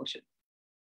another motion.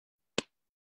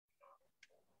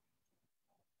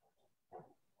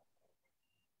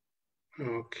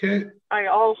 Okay. I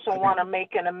also want to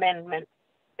make an amendment.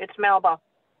 It's Melba.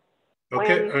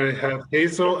 Okay, I have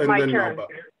Hazel and then turn. Melba.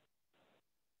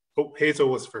 Oh, Hazel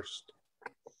was first.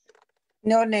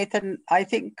 No, Nathan, I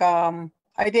think I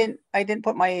didn't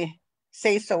put my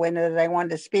say-so in it that I wanted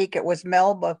to speak. It was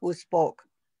Melba who spoke.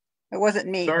 It wasn't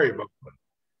me. Sorry about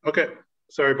that. Okay,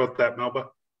 sorry about that, Melba.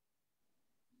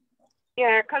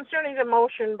 Yeah, concerning the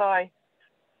motion by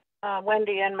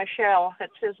Wendy and Michelle,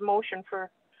 it's his motion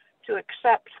to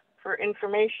accept for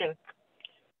information.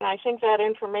 And I think that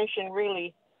information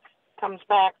really comes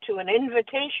back to an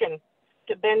invitation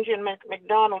to Benjamin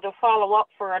McDonald to follow up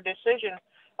for a decision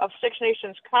of Six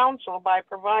Nations Council by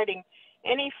providing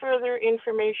any further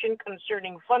information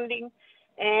concerning funding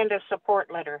and a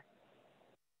support letter.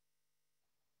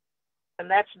 And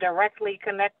that's directly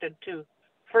connected to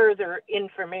further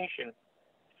information.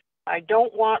 I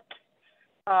don't want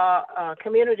a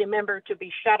community member to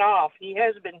be shut off. He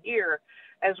has been here,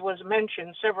 as was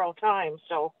mentioned several times.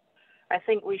 So I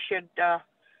think we should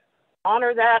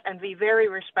honor that and be very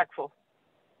respectful.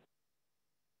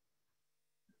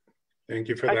 Thank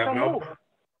you for that, Melba.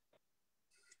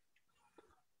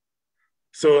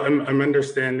 So I'm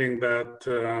understanding that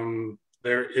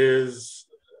there is,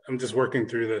 I'm just working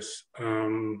through this.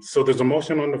 So there's a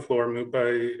motion on the floor moved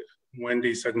by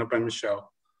Wendy, seconded by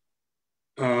Michelle.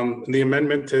 The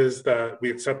amendment is that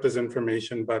we accept this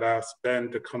information, but ask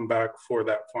Ben to come back for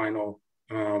that final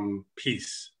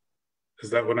piece. Is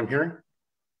that what I'm hearing?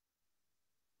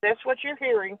 That's what you're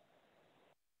hearing.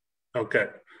 Okay.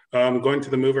 Going to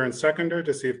the mover and seconder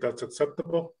to see if that's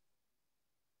acceptable.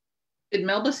 Did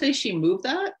Melba say she moved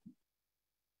that?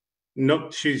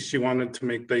 No, she wanted to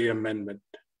make the amendment.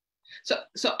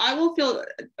 So I will feel,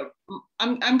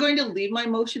 I'm going to leave my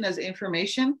motion as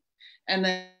information, and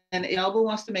then if Melba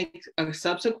wants to make a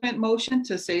subsequent motion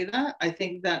to say that, I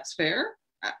think that's fair.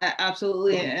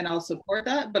 Absolutely, and I'll support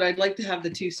that, but I'd like to have the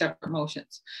two separate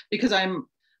motions because I'm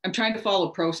trying to follow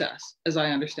process as I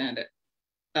understand it.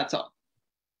 That's all.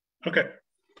 Okay.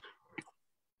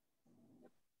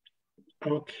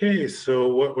 Okay,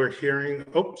 so what we're hearing,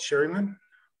 oh, Sherilyn.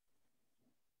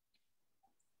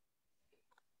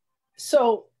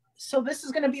 So this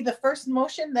is going to be the first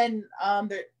motion, then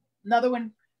another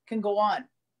one can go on.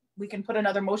 We can put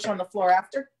another motion on the floor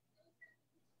after.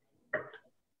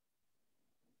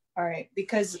 All right,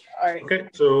 because, all right. Okay,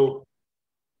 so,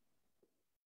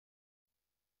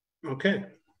 okay.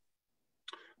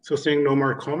 So seeing no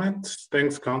more comments,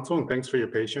 thanks council, and thanks for your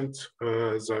patience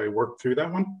as I work through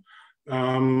that one.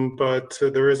 But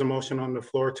there is a motion on the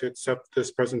floor to accept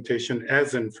this presentation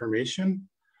as information.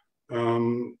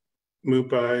 Moved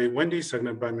by Wendy,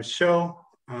 seconded by Michelle.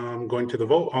 Going to the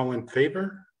vote, all in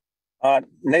favor?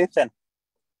 Nathan,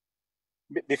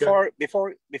 before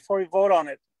we vote on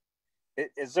it,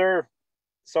 is there,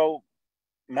 so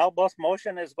Melba's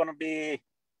motion is going to be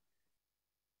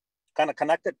kind of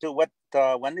connected to what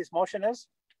Wendy's motion is?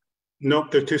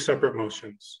 Nope, they're two separate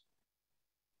motions.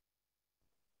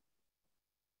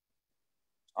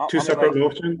 Two separate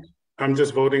motions. I'm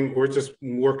just voting, we're just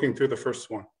working through the first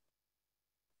one.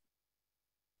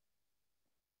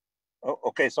 Oh,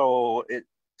 okay, so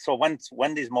once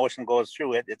Wendy's motion goes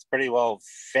through, it's pretty well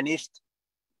finished,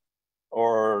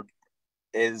 or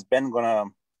is Ben gonna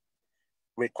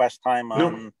request time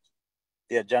on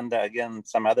the agenda again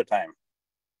some other time?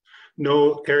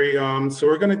 No, Gary, so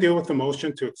we're gonna deal with the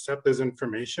motion to accept this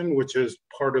information, which is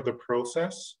part of the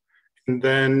process. And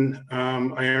then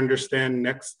I understand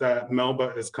next that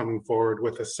Melba is coming forward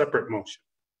with a separate motion.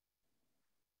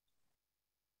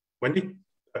 Wendy,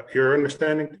 your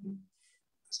understanding?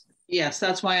 Yes,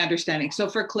 that's my understanding. So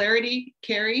for clarity,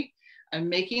 Carrie, I'm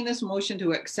making this motion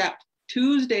to accept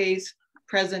Tuesday's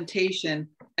presentation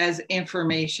as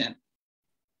information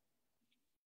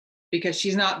because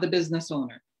she's not the business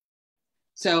owner.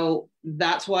 So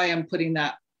that's why I'm putting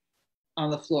that on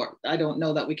the floor. I don't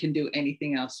know that we can do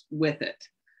anything else with it.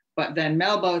 But then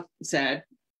Melba said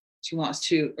she wants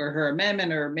to, or her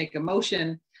amendment, or make a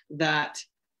motion that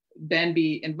Ben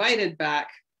be invited back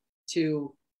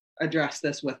to address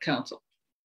this with council.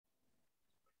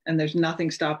 And there's nothing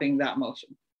stopping that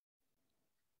motion,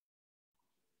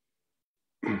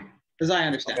 as I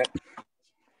understand.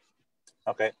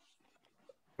 Okay.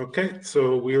 Okay,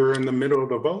 so we were in the middle of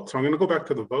the vote. So I'm going to go back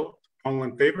to the vote. All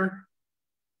in favor?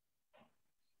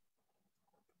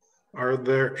 Are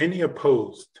there any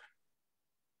opposed?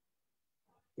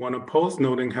 One opposed,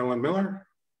 noting Helen Miller.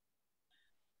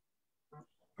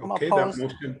 Okay, that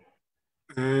motion.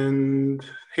 And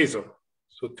Hazel.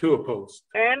 So two opposed.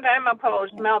 And I'm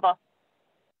opposed, Melba.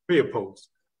 Three opposed.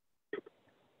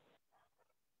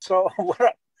 So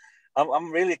what?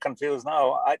 I'm really confused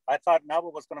now. I thought Melba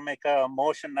was going to make a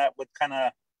motion that would kind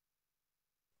of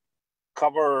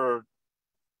cover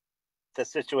the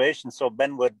situation, so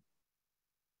Ben would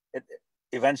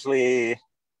eventually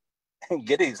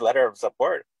get his letter of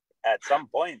support at some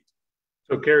point.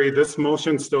 So Gary, this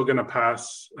motion's still going to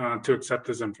pass to accept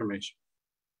this information.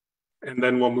 And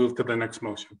then we'll move to the next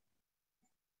motion.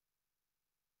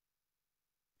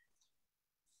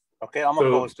 Okay, I'm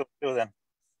opposed to it then.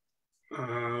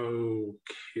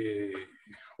 Okay,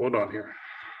 hold on here.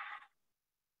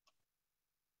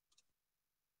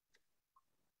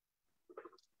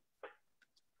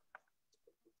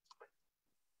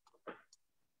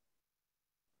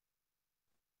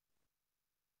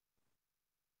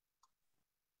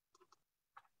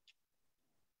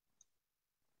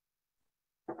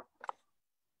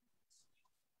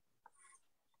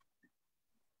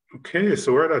 Okay,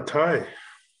 so we're at a tie,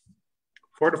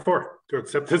 4-4 to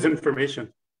accept this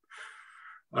information.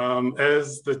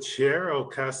 As the chair, I'll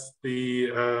cast the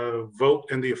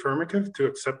vote in the affirmative to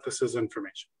accept this as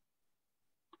information.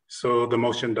 So the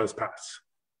motion does pass.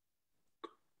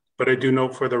 But I do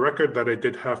note for the record that I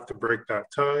did have to break that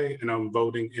tie, and I'm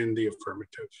voting in the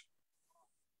affirmative.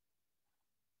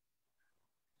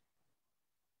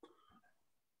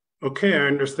 Okay, I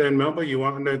understand, Melba, you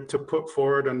wanted to put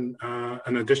forward an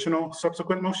additional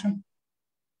subsequent motion?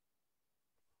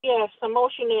 Yes, the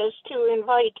motion is to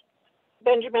invite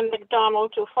Benjamin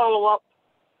McDonald to follow up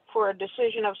for a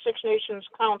decision of Six Nations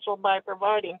Council by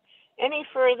providing any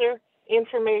further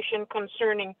information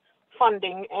concerning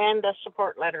funding and a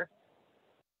support letter.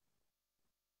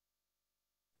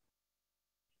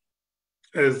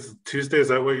 Is Tuesday, is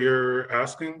that what you're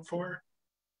asking for?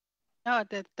 No,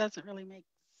 that doesn't really make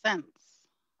sense.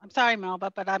 I'm sorry,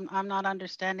 Melba, but I'm not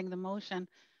understanding the motion.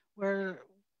 We're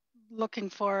looking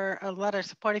for a letter of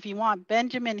support. If you want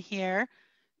Benjamin here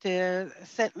to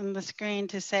sit on the screen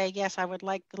to say, yes, I would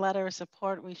like the letter of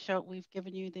support. We've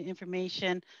given you the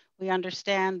information. We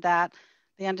understand that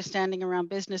the understanding around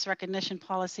business recognition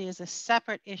policy is a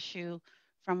separate issue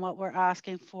from what we're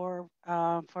asking for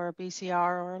a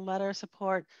BCR or a letter of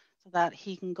support so that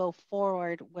he can go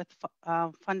forward with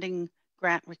funding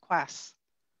grant requests.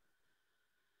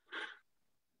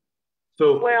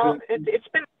 So, well, it's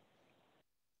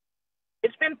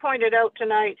been pointed out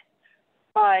tonight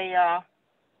by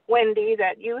Wendy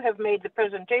that you have made the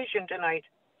presentation tonight,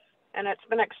 and it's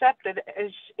been accepted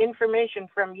as information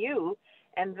from you,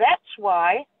 and that's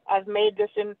why I've made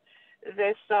this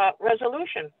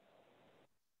resolution.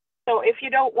 So if you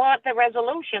don't want the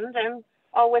resolution, then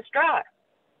I'll withdraw it.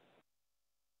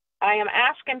 I am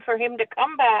asking for him to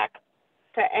come back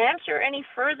to answer any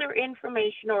further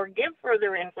information or give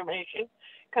further information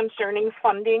concerning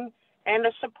funding and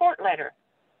a support letter.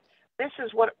 This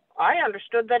is what I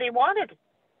understood that he wanted.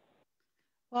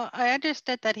 Well, I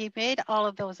understood that he made all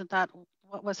of those, and that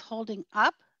what was holding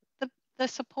up the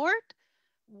support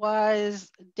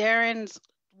was Darren's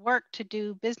work to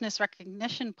do business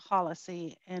recognition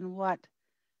policy. And what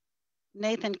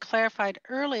Nathan clarified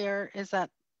earlier is that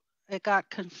it got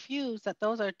confused that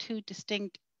those are two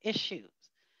distinct issues.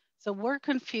 So we're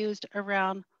confused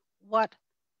around what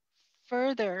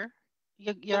further,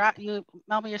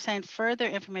 Melba, you're saying further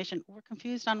information. We're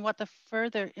confused on what the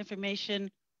further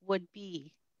information would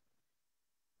be.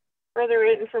 Further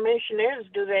information is,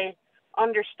 do they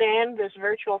understand this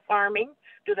virtual farming?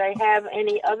 Do they have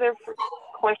any other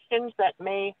questions that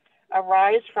may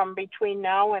arise from between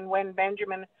now and when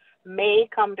Benjamin may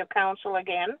come to council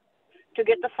again to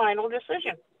get the final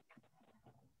decision?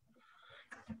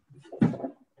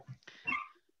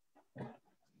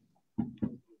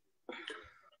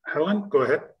 Helen, go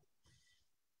ahead.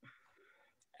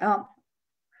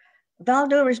 With all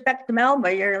due respect to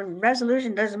Melba, your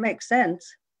resolution doesn't make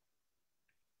sense.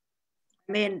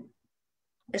 I mean,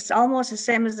 it's almost the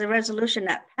same as the resolution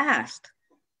that passed.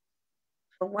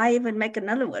 So why even make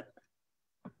another one?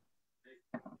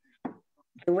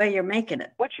 The way you're making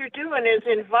it. What you're doing is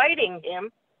inviting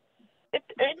him.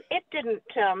 It didn't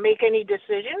make any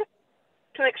decision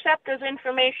to accept his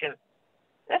information.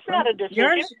 That's not a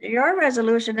decision. Your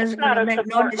resolution isn't going to make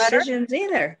no decisions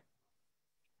either.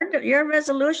 Your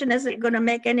resolution isn't going to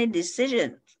make any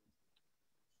decisions.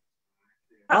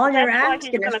 All you're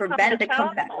asking is for Ben to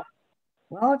come back.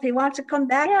 Well, if he wants to come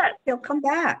back, he'll come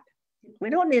back. We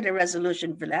don't need a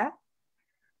resolution for that.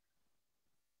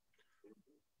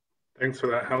 Thanks for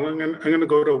that, Helen. I'm going to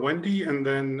go to Wendy, and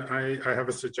then I have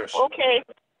a suggestion. Okay.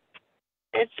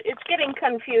 It's getting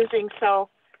confusing. So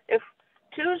if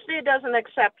Tuesday doesn't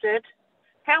accept it,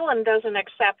 Helen doesn't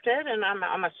accept it, and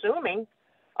I'm assuming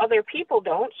other people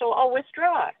don't, so I'll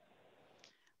withdraw it.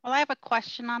 Well, I have a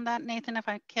question on that, Nathan, if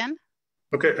I can.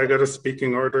 Okay, I got a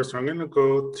speaking order, so I'm going to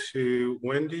go to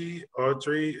Wendy,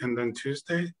 Audrey, and then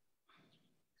Tuesday,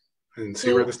 and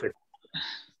see where this takes.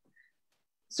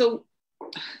 So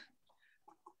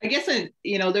I guess,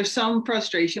 there's some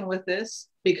frustration with this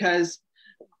because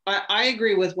I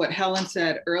agree with what Helen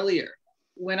said earlier.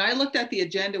 When I looked at the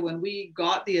agenda, when we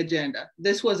got the agenda,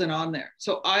 this wasn't on there.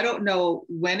 So I don't know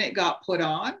when it got put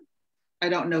on. I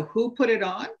don't know who put it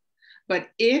on, but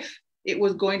if it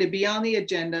was going to be on the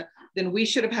agenda, then we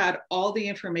should have had all the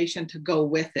information to go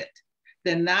with it.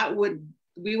 Then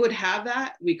we would have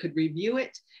that, we could review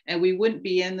it, and we wouldn't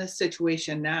be in this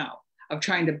situation now of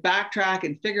trying to backtrack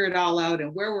and figure it all out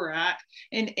and where we're at.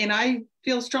 And I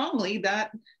feel strongly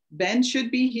that Ben should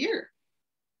be here.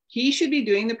 He should be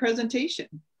doing the presentation.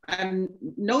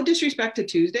 No disrespect to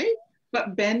Tuesday,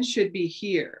 but Ben should be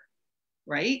here,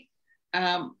 right?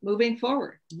 Moving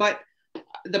forward. But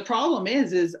the problem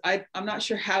is I'm not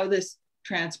sure how this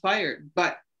transpired,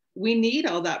 but we need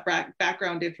all that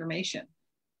background information.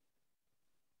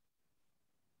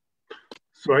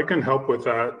 So I can help with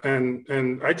that.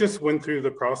 And I just went through the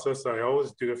process I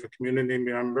always do. If a community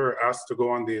member asks to go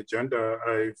on the agenda,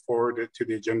 I forward it to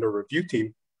the agenda review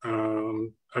team.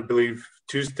 I believe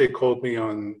Tuesday called me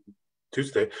on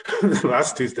Tuesday,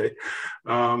 last Tuesday,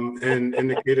 and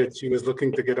indicated she was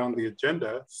looking to get on the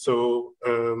agenda. So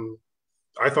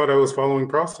I thought I was following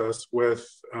process with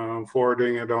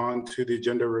forwarding it on to the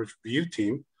agenda review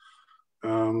team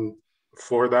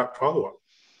for that follow-up.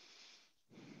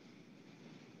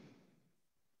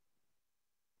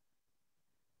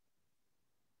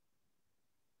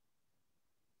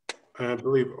 I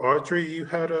believe Audrey,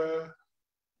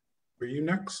 were you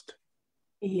next?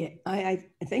 Yeah, I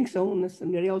think so, unless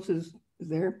somebody else is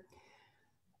there.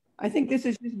 I think this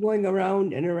is just going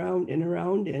around and around and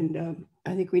around, and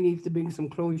I think we need to bring some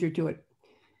closure to it.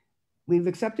 We've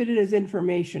accepted it as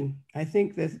information. I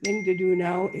think the thing to do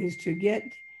now is to get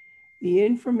the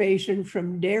information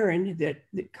from Darren that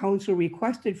the council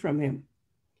requested from him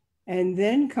and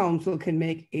then council can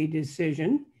make a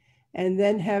decision and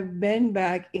then have Ben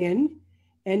back in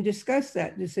and discuss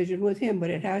that decision with him. But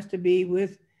it has to be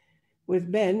with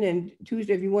Ben, and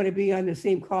Tuesday, if you want to be on the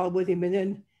same call with him, and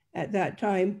then at that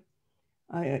time,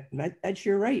 that's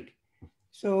your right.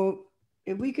 So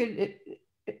if we could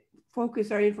focus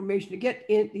our information to get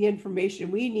the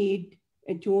information we need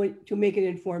and to make an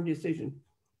informed decision.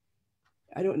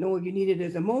 I don't know if you need it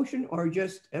as a motion or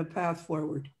just a path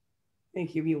forward.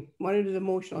 Thank you. If you want it as a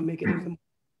motion, I'll make it as a motion.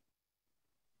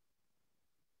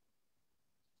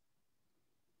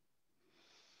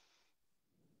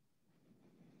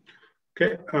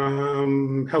 Okay,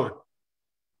 Helen.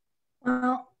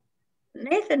 Well,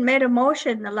 Nathan made a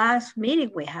motion the last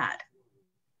meeting we had.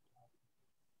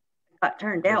 It got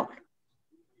turned down.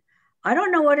 I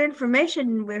don't know what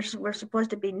information we're supposed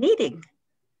to be needing.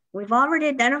 We've already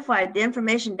identified the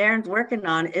information Darren's working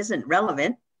on isn't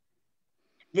relevant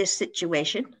to this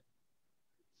situation.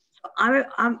 So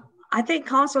I think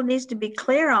council needs to be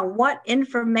clear on what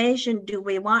information do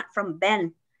we want from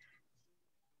Ben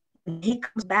when he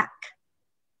comes back,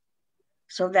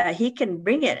 so that he can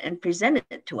bring it and present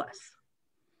it to us.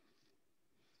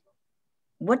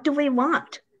 What do we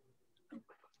want?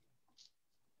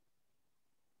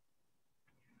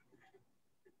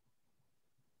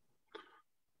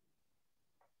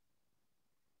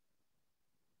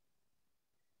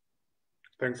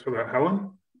 Thanks for that,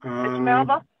 Helen. It's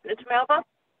Melba. It's Melba.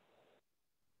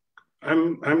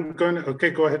 I'm going to,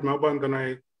 okay, go ahead, Melba, and then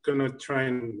I'm going to try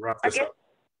and wrap this up.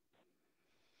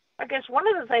 I guess one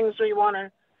of the things we want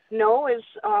to know is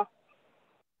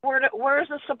where's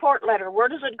the support letter? Where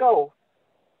does it go?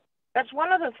 That's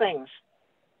one of the things.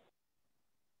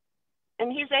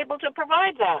 And he's able to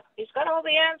provide that. He's got all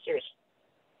the answers.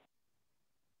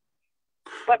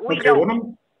 But we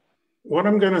don't. What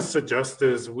I'm going to suggest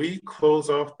is we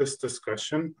close off this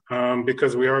discussion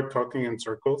because we are talking in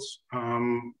circles.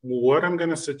 What I'm going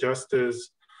to suggest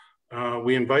is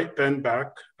we invite Ben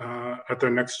back at their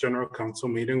next general council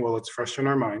meeting while it's fresh in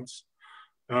our minds.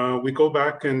 We go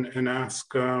back and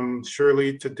ask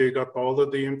Shirley to dig up all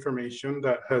of the information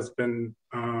that has been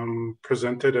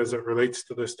presented as it relates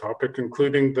to this topic,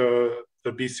 including the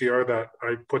BCR that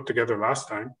I put together last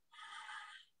time.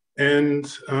 And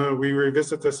we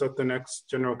revisit this at the next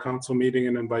general council meeting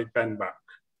and invite Ben back.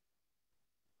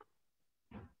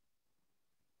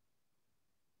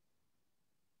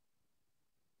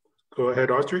 Go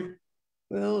ahead, Audrey.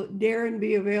 Will Darren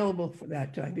be available for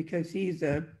that time, because he's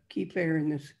a key player in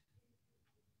this?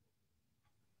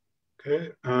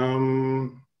 Okay.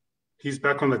 He's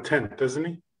back on the 10th, isn't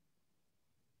he?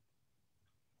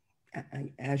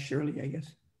 Ask Shirley, I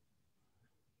guess.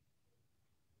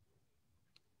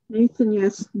 Nathan,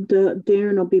 yes,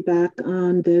 Darren will be back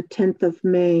on the 10th of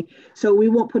May. So we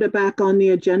won't put it back on the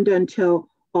agenda until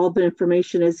all the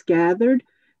information is gathered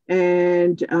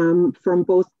and from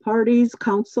both parties,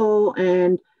 council,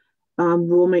 and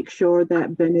we'll make sure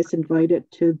that Ben is invited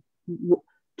to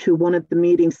one of the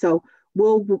meetings. So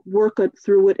we'll work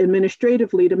through it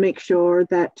administratively to make sure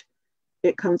that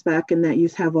it comes back and that you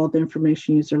have all the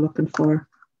information you're looking for,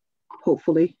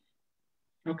 hopefully.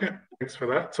 Okay, thanks for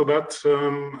that. So that's,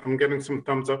 I'm getting some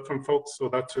thumbs up from folks, so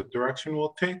that's a direction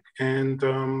we'll take. And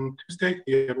Tuesday,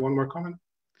 you had one more comment?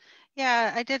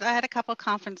 Yeah, I did. I had a couple of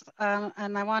comments,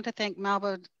 and I want to thank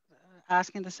Melba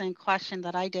asking the same question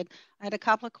that I did. I had a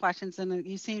couple of questions, and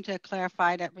you seem to have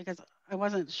clarified it because I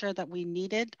wasn't sure that we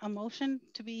needed a motion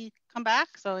to come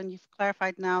back. So, and you've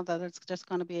clarified now that it's just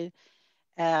going to be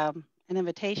an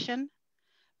invitation.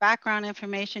 Background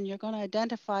information, you're going to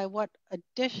identify what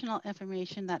additional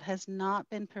information that has not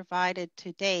been provided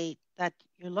to date that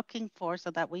you're looking for so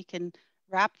that we can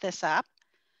wrap this up.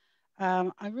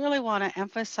 I really want to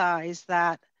emphasize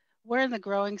that we're in the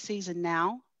growing season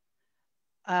now.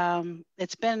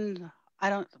 It's been, I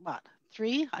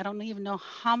don't even know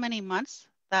how many months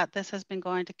that this has been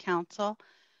going to council.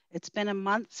 It's been a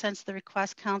month since the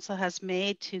request council has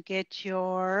made to get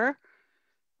your,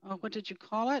 what did you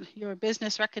call it? Your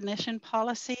business recognition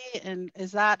policy. And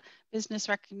is that business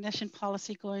recognition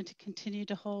policy going to continue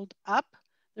to hold up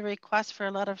the request for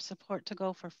a letter of support to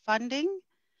go for funding?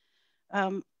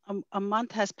 A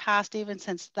month has passed even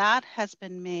since that has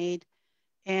been made.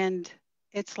 And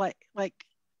it's like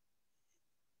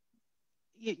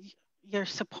you're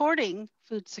supporting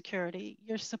food security,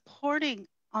 you're supporting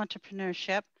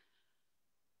entrepreneurship,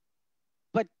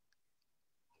 but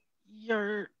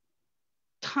your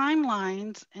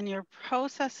timelines and your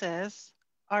processes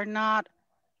are not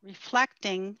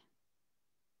reflecting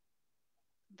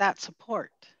that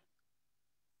support.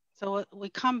 So we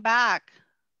come back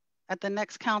at the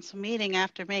next council meeting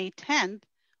after May 10th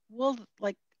will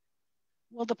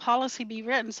the policy be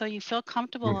written so you feel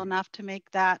comfortable enough to make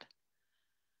that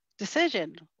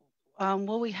decision?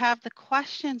 Will we have the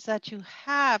questions that you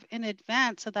have in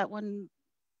advance so that when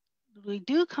we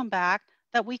do come back,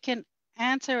 that we can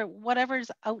answer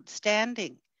whatever's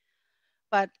outstanding?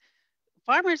 But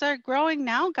farmers are growing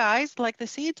now, guys, like the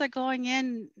seeds are going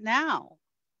in now.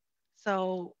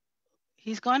 So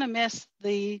he's going to miss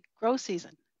the grow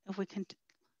season if we can,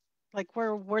 like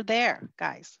we're there,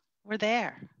 guys, we're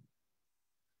there.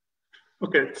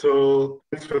 Okay, so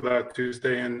thanks for that,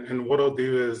 Tuesday. And what I'll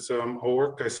do is I'll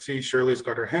work, I see Shirley's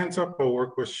got her hands up. I'll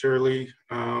work with Shirley.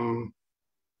 Don't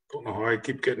know how I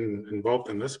keep getting involved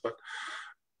in this, but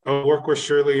I'll work with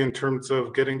Shirley in terms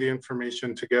of getting the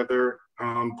information together,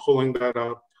 pulling that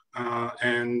up,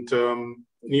 and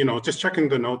you know, just checking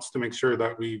the notes to make sure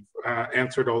that we've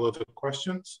answered all of the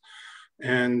questions.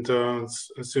 And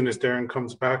as soon as Darren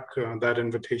comes back, that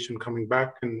invitation coming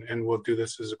back, and we'll do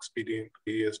this as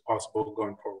expediently as possible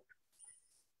going forward.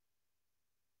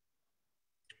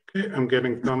 Okay, I'm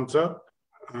getting thumbs up.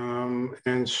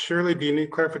 And Shirley, do you need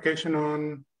clarification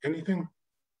on anything?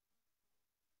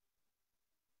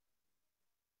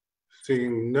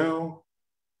 Seeing no.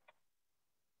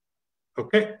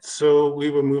 Okay, so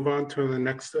we will move on to the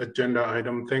next agenda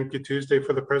item. Thank you, Tuesday,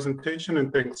 for the presentation,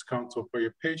 and thanks, Council, for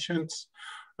your patience.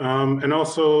 And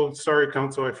also, sorry,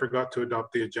 Council, I forgot to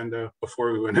adopt the agenda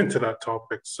before we went into that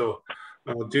topic, so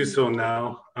I'll do so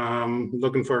now.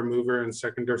 Looking for a mover and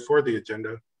seconder for the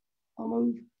agenda. I'll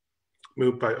move.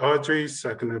 Moved by Audrey,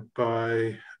 seconded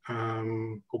by a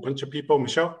whole bunch of people.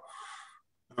 Michelle,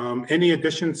 any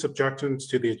additions, subtractions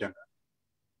to the agenda?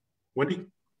 Wendy?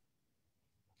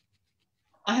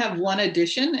 I have one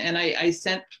addition, and I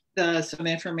sent some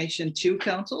information to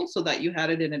council so that you had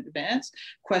it in advance.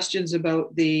 Questions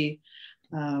about the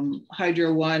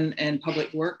Hydro One and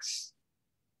Public Works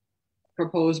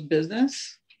proposed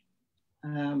business.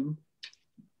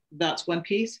 That's one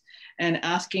piece. And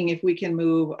asking if we can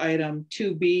move item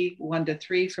 2B 1 to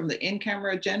 3 from the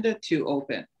in-camera agenda to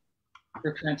open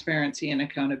for transparency and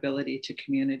accountability to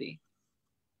community.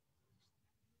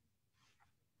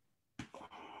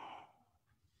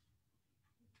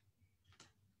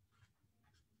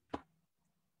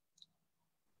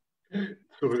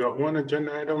 So we got one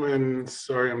agenda item, and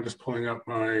sorry, I'm just pulling up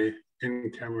my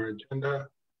in-camera agenda.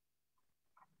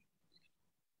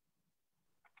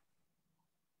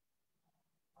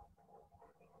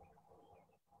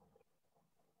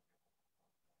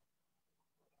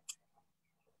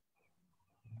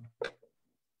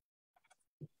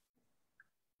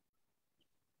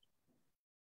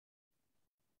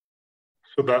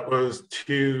 So that was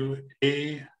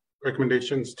 2A,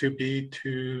 recommendations 2B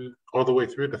to all the way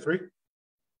through to 3?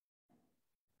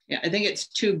 Yeah, I think it's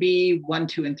 2B 1,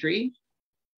 2, and 3.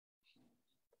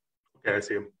 Okay, I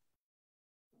see them.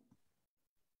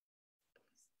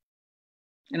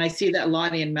 And I see that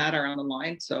Lonnie and Matt are on the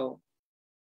line, so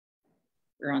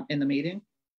they're in the meeting.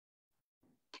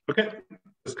 Okay,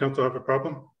 does council have a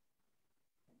problem?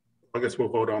 I guess we'll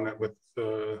vote on it with,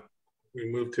 we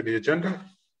move to the agenda.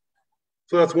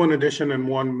 So that's one addition and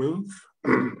one move.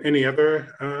 Any other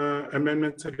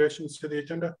amendments, additions to the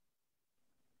agenda?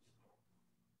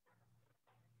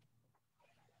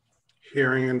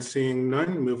 Hearing and seeing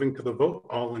none, moving to the vote,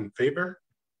 all in favor?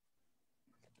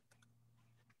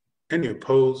 Any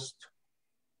opposed?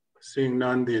 Seeing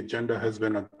none, the agenda has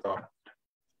been adopted.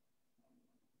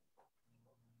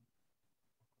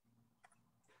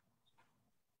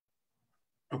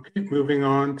 Okay, moving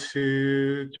on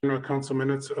to General Council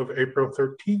minutes of April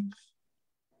 13th.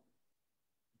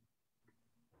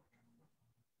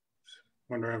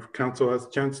 Wonder if council has a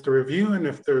chance to review and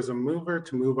if there's a mover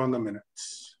to move on the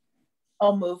minutes.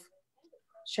 I'll move.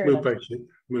 Sherry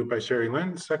Moved by Sherry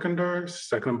Lynn,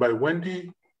 seconded by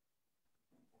Wendy.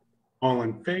 All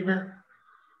in favor?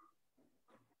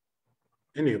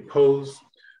 Any opposed?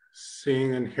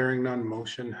 Seeing and hearing none,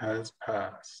 motion has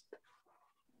passed.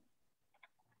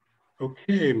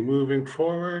 Okay, moving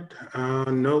forward,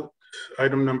 note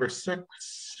item number 6.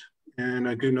 And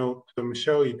I do note,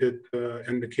 Michelle, you did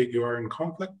indicate you are in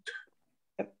conflict.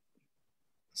 Yep.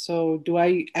 So do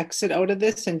I exit out of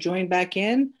this and join back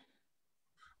in?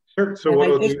 Sure, so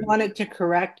what I just wanted to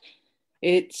correct,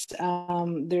 it's,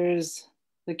 there's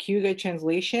the Kyuga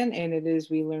translation and it is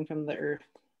We Learn from the Earth.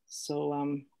 So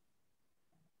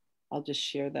I'll just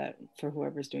share that for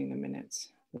whoever's doing the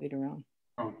minutes later on.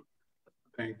 Oh,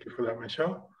 thank you for that,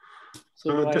 Michelle.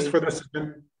 So just for this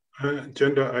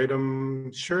agenda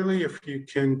item, Shirley, if you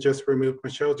can just remove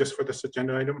Michelle just for this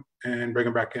agenda item and bring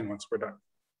her back in once we're done.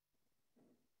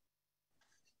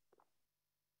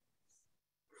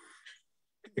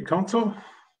 Hey, Council.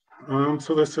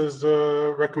 So this is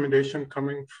a recommendation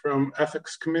coming from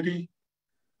Ethics Committee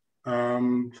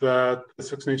that the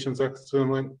Six Nations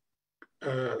Excellent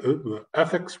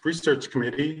Ethics Research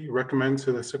Committee recommends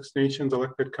to the Six Nations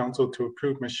elected council to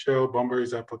approve Michelle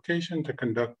Bomberry's application to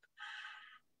conduct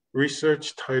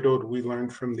research titled We Learn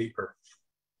from the Earth.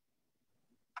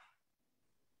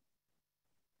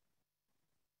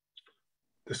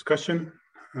 Discussion,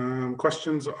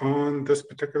 questions on this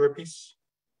particular piece?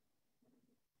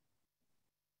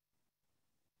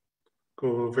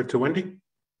 Go over to Wendy.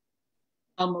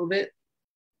 I'll move it.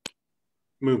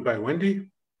 Moved by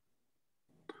Wendy.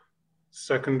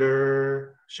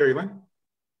 Seconder, Sherry Lynn.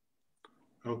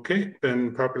 Okay,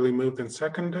 then properly moved and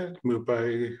seconded. Moved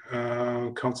by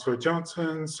Councillor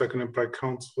Johnson, seconded by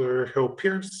Councillor Hill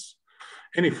Pierce.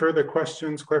 Any further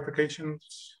questions, clarifications?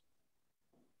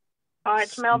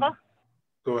 It's Melba.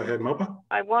 Go ahead, Melba.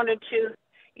 I wanted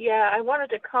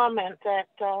to comment that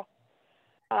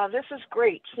this is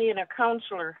great seeing a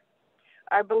counselor.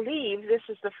 I believe this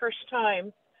is the first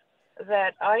time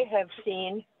that I have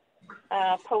seen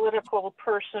a political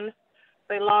person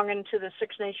belonging to the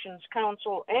Six Nations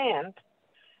Council and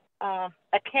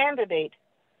a candidate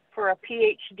for a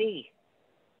PhD.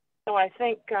 So I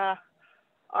think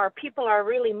our people are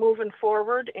really moving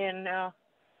forward in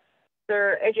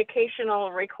their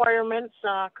educational requirements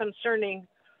concerning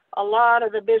a lot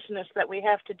of the business that we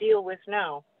have to deal with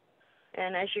now.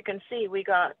 And as you can see, we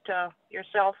got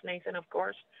yourself, Nathan, of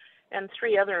course, and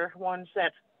 3 other ones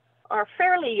that are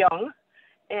fairly young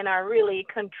and are really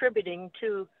contributing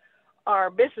to our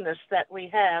business that we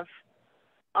have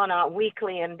on a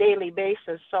weekly and daily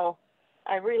basis. So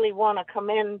I really want to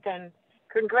commend and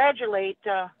congratulate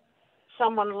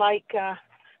someone like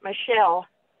Michelle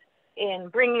in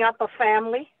bringing up a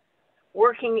family,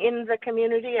 working in the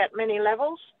community at many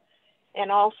levels,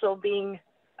 and also being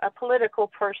a political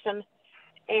person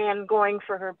and going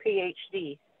for her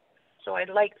PhD. So I'd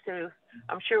like to,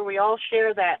 I'm sure we all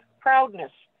share that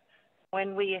proudness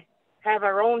when we have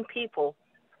our own people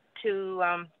to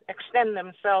extend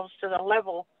themselves to the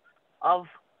level of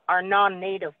our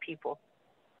non-native people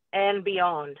and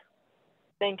beyond.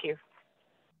 Thank you.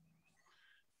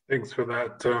 Thanks for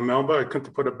that, Melba. I couldn't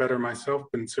have put it better myself,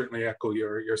 and certainly echo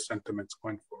your sentiments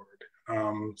going forward.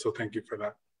 So thank you for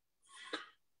that.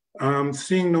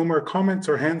 Seeing no more comments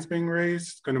or hands being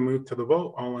raised, going to move to the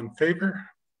vote. All in favor?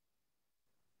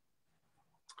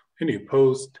 Any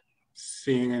opposed?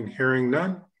 Seeing and hearing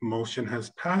none, motion has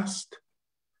passed.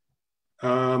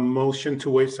 Motion to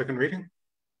waive second reading.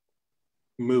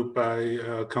 Moved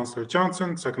by Councillor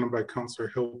Johnson, seconded by Councillor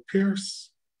Hill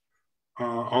Pierce.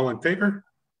 All in favor?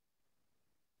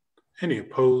 Any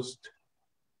opposed?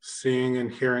 Seeing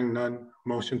and hearing none,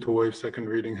 motion to waive second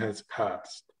reading has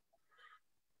passed.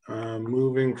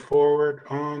 Moving forward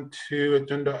on to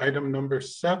agenda item number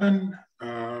 7,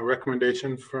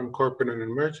 recommendation from corporate and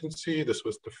emergency. This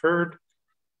was deferred.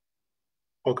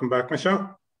 Welcome back,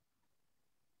 Michelle.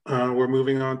 We're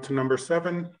moving on to number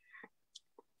 7,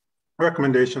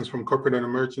 recommendations from corporate and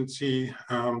emergency.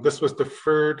 This was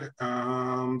deferred,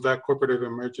 that corporate and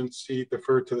emergency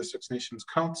deferred to the Six Nations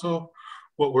Council.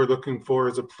 What we're looking for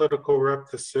is a political rep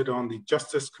to sit on the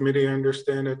Justice Committee, I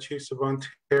understand, at Chiefs of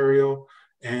Ontario.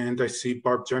 And I see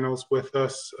Barb Journals with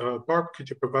us. Barb, could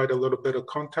you provide a little bit of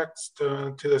context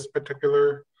to this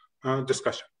particular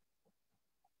discussion?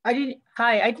 I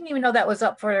didn't even know that was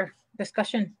up for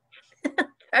discussion.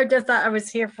 I just thought I was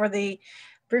here for the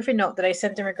briefing note that I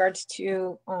sent in regards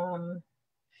to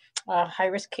a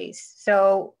high-risk case.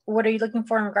 So what are you looking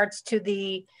for in regards to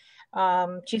the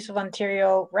Chiefs of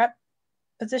Ontario rep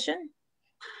position?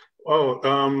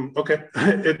 Oh, okay.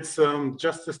 It's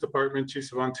Justice Department,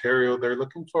 Chiefs of Ontario. They're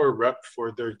looking for a rep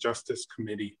for their Justice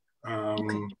Committee.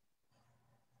 Okay.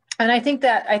 And I think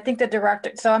the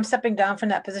director, so I'm stepping down from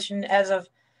that position as of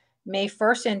May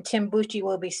 1st, and Tim Bucci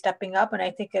will be stepping up. And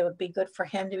I think it would be good for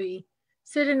him to be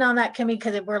sitting on that committee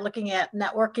because we're looking at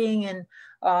networking and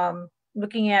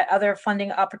looking at other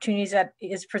funding opportunities that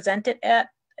is presented at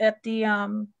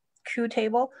the Q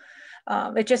table.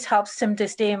 It just helps him to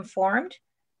stay informed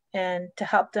and to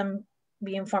help them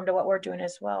be informed of what we're doing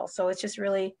as well. So it's just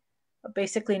really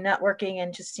basically networking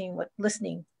and just seeing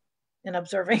listening and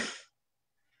observing.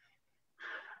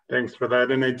 Thanks for that.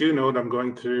 And I do note I'm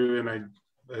going through, and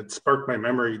it sparked my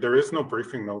memory. There is no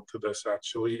briefing note to this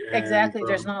actually. And, exactly,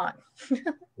 there's not.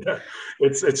 Yeah,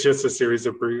 it's just a series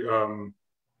of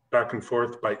back and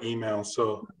forth by email.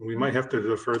 So we might have to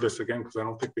defer this again because I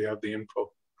don't think we have the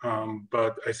info.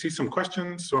 But I see some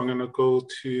questions, so I'm going to go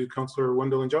to Councillor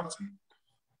Wendell Johnson.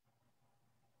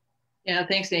 Yeah,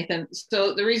 thanks, Nathan.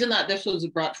 So the reason that this was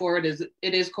brought forward is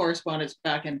it is correspondence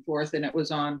back and forth, and it was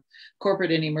on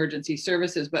corporate and emergency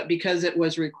services, but because it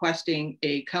was requesting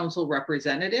a council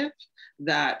representative,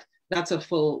 that's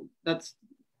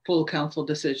full council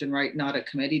decision, right? Not a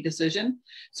committee decision.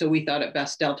 So we thought it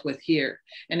best dealt with here.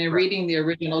 And in reading the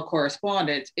original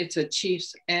correspondence, it's a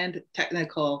chiefs and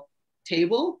technical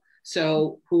table.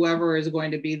 So whoever is going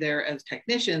to be there as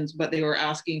technicians, but they were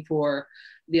asking for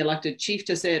the elected chief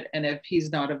to sit, and if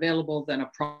he's not available, then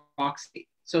a proxy.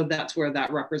 So that's where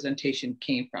that representation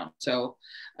came from. So,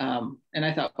 and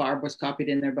I thought Barb was copied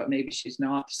in there, but maybe she's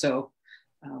not. So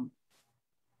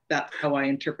that's how I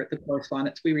interpret the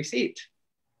correspondence we received.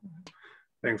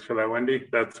 Thanks for that, Wendy.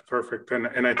 That's perfect.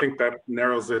 And I think that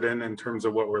narrows it in terms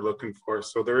of what we're looking for.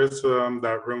 So there is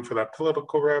that room for that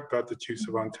political rep at the Chiefs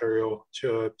of Ontario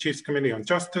Chiefs Committee on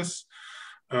Justice.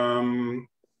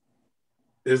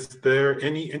 Is there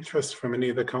any interest from any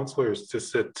of the councillors to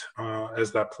sit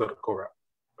as that political rep?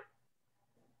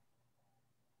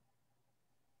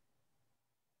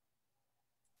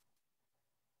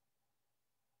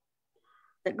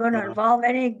 Is it going to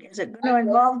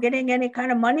involve getting any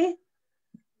kind of money?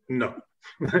 No.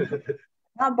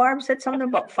 Barb said something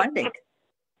about funding.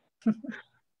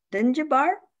 Didn't you,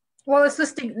 Barb? Well, it's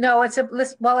listening. No, it's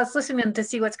listening to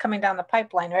see what's coming down the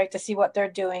pipeline, right? To see what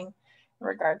they're doing in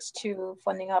regards to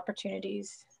funding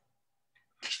opportunities,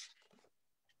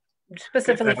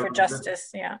 specifically for justice.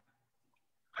 Yeah.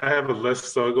 I have a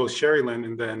list, so I'll go Sherry Lynn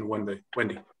and then Wendy.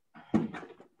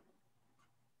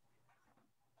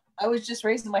 I was just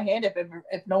raising my hand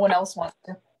if no one else wants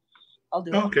to. I'll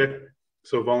do it. Okay.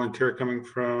 So volunteer coming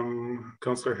from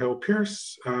Councillor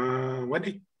Hill-Pierce.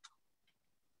 Wendy?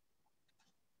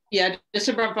 Yeah, just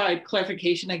to provide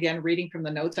clarification again, reading from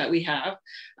the notes that we have,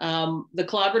 the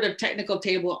collaborative technical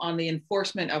table on the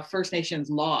enforcement of First Nations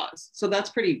laws. So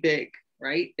that's pretty big,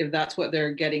 right? If that's what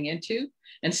they're getting into,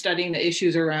 and studying the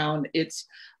issues around it's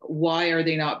why are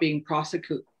they not being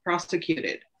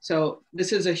prosecuted? So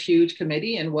this is a huge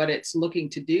committee and what it's looking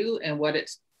to do and what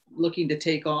it's looking to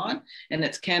take on. And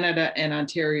it's Canada and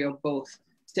Ontario both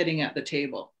sitting at the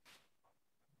table.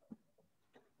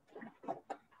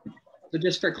 So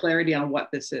just for clarity on what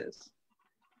this is.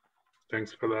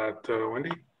 Thanks for that,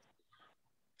 Wendy.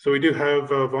 So we do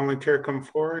have a volunteer come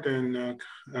forward, and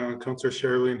Councillor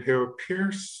Sherilyn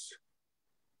Hill-Pierce.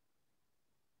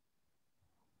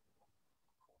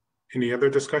 Any other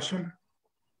discussion?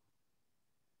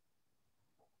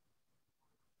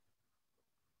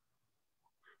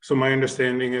 So my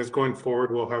understanding is going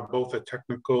forward, we'll have both a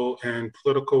technical and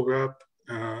political rep.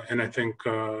 And I think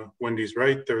Wendy's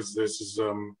right. This is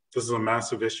a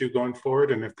massive issue going forward.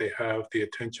 And if they have the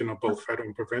attention of both federal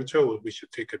and provincial, we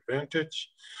should take advantage.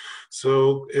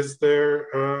 So is there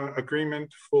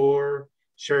agreement for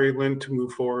Sherry Lynn to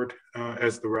move forward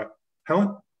as the rep?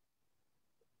 Helen?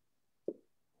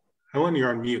 Helen, you're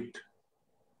on mute.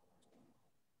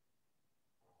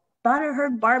 Thought I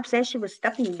heard Barb say she was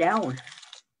stepping down.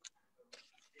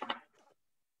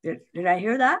 Did I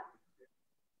hear that?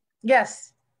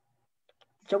 Yes.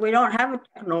 So we don't have a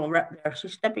technical rep there.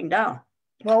 She's stepping down.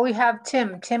 Well, we have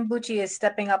Tim. Tim Bucci is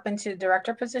stepping up into the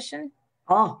director position.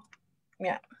 Oh.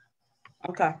 Yeah.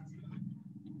 Okay.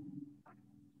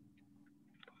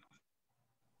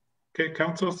 Okay,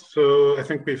 council. So I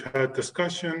think we've had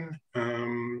discussion.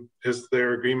 Is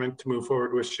there agreement to move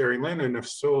forward with Sherry Lynn? And if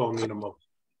so, I'll need a motion.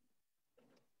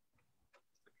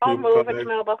 I'll move it,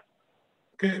 Melba.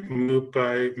 Okay, moved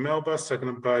by Melba,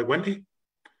 seconded by Wendy.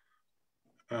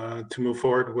 To move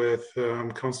forward with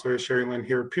Councillor Sherry Lynn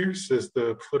Hill-Pierce is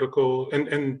the political,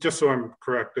 and just so I'm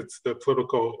correct, it's the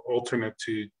political alternate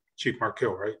to Chief Mark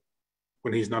Hill, right?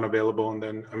 When he's not available, and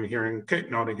then I'm hearing, okay,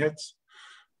 nodding heads.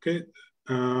 Okay,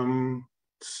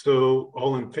 so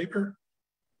all in favor?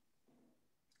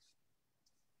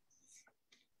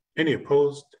 Any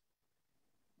opposed?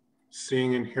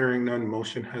 Seeing and hearing none,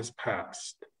 motion has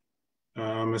passed.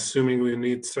 Assuming we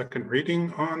need second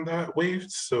reading on that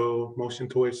waived, so motion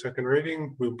to waive second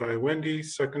reading, moved by Wendy,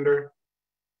 seconder.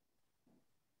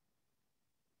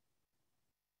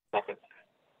 Second,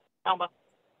 Melba.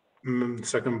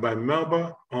 Second by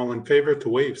Melba. All in favor to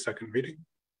waive second reading?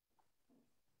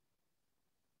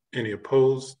 Any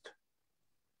opposed?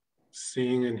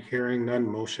 Seeing and hearing none,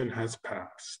 motion has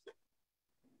passed.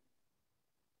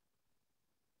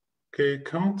 Okay,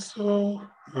 council,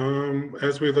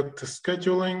 as we look to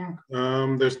scheduling,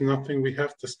 there's nothing we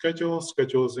have to schedule.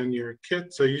 Schedule is in your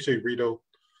kits. I usually read out.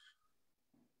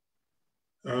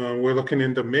 We're looking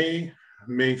into May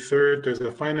 3rd, there's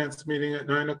a finance meeting at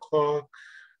 9 o'clock.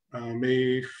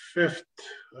 May 5th,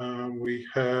 we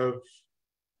have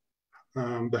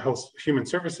the Health Human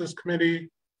Services Committee,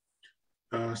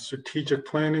 strategic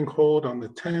planning hold on the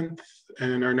 10th,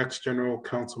 and our next general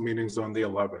council meetings on the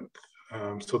 11th.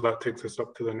 So that takes us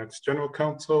up to the next general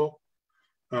council.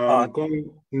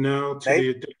 Going now to the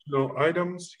additional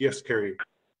items. Yes, Carrie.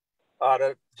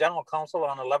 The general council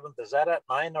on 11th, is that at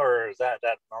 9 or is that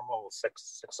at normal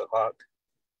 6 o'clock?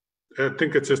 I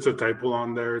think it's just a typo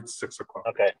on there. It's 6 o'clock.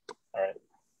 Okay, all right.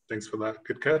 Thanks for that,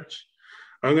 good catch.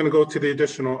 I'm gonna go to the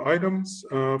additional items.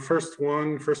 First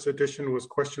edition was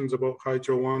questions about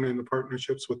Hydro One and the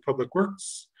partnerships with Public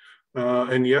Works.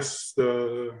 And yes,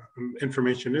 the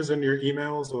information is in your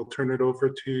emails. I'll turn it over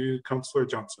to Councillor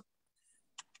Johnson.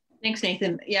 Thanks,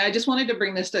 Nathan. Yeah, I just wanted to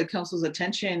bring this to council's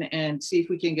attention and see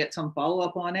if we can get some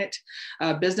follow-up on it.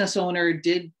 A business owner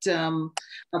did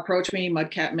approach me,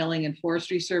 Mudcat Milling and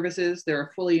Forestry Services. They're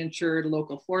a fully insured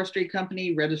local forestry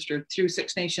company registered through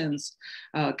Six Nations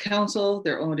Council.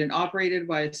 They're owned and operated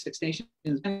by Six Nations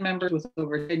members with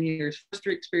over 10 years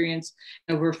forestry experience,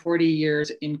 over 40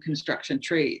 years in construction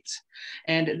trades.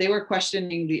 And they were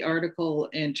questioning the article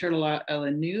in Turtle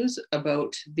Island News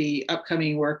about the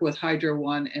upcoming work with Hydro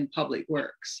One and Public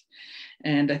Works.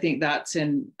 And I think that's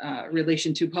in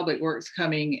relation to Public Works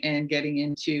coming and getting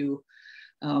into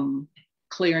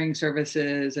clearing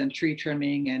services and tree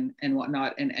trimming and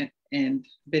whatnot, and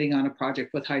bidding on a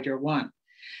project with Hydro One.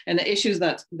 And the issues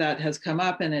that has come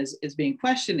up and is being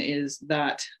questioned is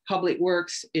that Public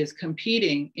Works is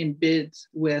competing in bids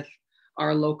with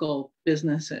our local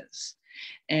businesses.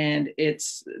 And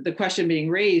it's the question being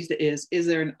raised is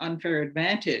there an unfair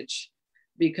advantage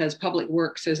because Public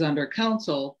Works is under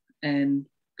council and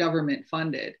government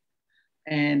funded?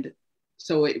 And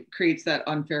so it creates that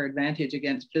unfair advantage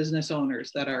against business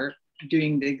owners that are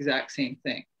doing the exact same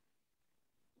thing.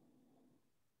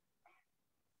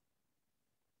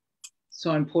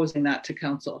 So I'm posing that to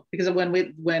council because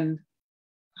when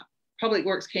Public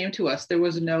Works came to us, there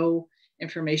was no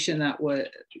information that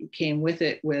came with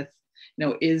it with,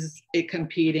 is it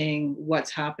competing?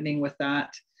 What's happening with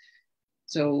that?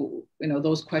 So,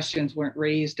 those questions weren't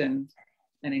raised and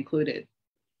included.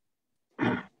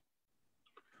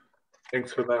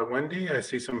 Thanks for that, Wendy. I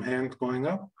see some hands going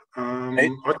up. And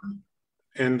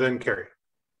then Carrie.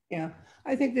 Yeah,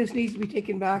 I think this needs to be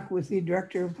taken back with the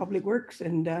Director of Public Works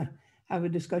and have a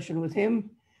discussion with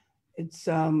him. It's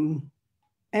and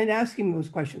ask him those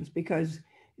questions because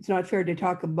it's not fair to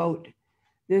talk about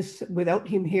this without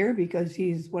him here because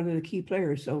he's one of the key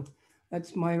players. So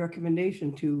that's my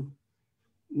recommendation, to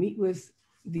meet with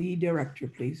the director,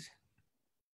 please.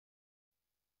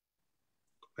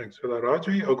 Thanks for that,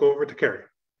 Audrey. I'll go over to Carrie.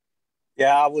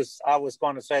 Yeah, I was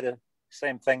going to say the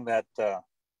same thing that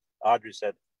Audrey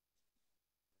said.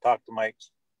 Talk to Mike.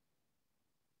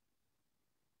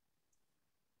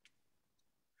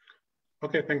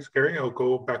 Okay, thanks, Carrie. I'll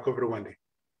go back over to Wendy.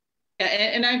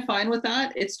 And I'm fine with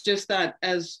that. It's just that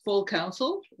as full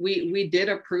council, we did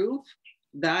approve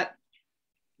that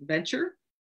venture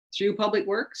through Public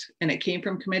Works, and it came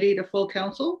from committee to full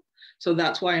council. So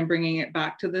that's why I'm bringing it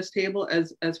back to this table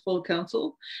as full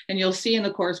council. And you'll see in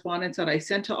the correspondence that I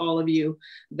sent to all of you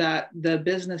that the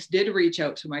business did reach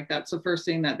out to Mike. That's the first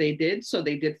thing that they did. So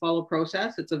they did follow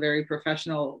process. It's a very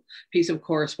professional piece of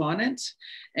correspondence.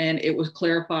 And it was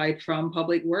clarified from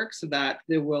Public Works that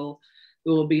there will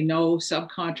be no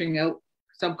subcontracting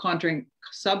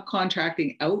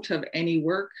out of any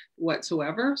work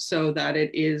whatsoever, so that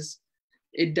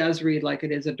it does read like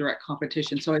it is a direct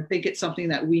competition. So I think it's something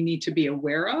that we need to be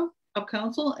aware of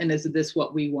council, and is this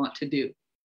what we want to do?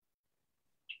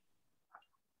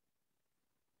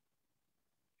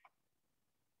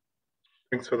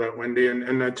 Thanks for that, Wendy.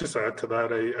 And I just add to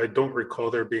that, I don't recall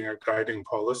there being a guiding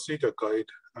policy to guide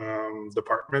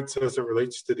departments as it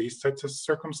relates to these types of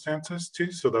circumstances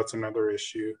too. So that's another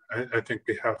issue. I think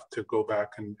we have to go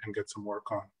back and get some work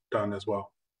done as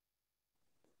well.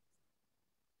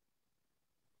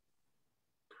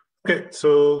 Okay,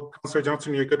 so Councillor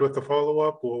Johnson, you're good with the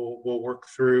follow-up. We'll work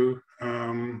through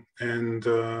and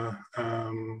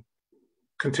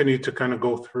continue to kind of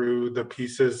go through the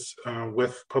pieces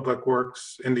with Public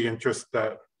Works in the interest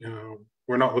that,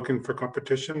 we're not looking for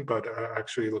competition, but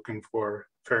actually looking for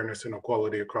fairness and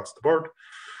equality across the board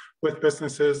with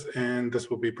businesses. And this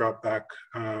will be brought back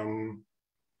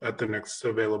at the next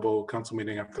available council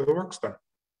meeting after the work's done.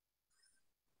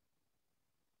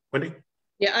 Wendy?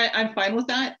 Yeah, I'm fine with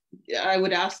that. I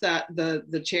would ask that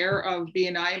the chair of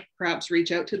BNI perhaps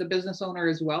reach out to the business owner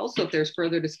as well. So if there's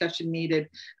further discussion needed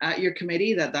at your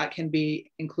committee, that can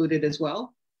be included as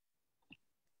well.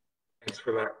 Thanks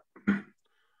for that.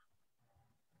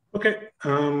 Okay,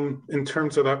 in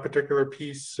terms of that particular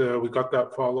piece, we got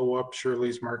that follow-up.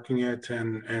 Shirley's marking it,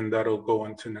 and that'll go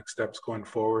into next steps going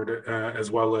forward, as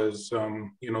well as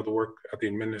you know, the work at the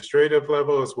administrative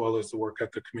level, as well as the work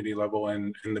at the committee level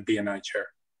and the BNI chair.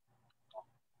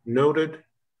 Noted.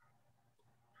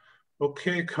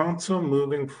 Okay, council,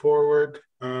 moving forward,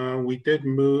 we did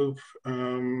move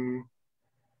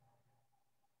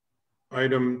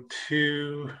item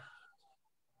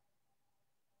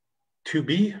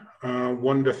 2B,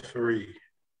 1 to 3.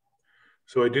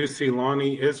 So I do see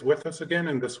Lonnie is with us again,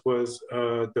 and this was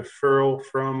a deferral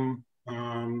from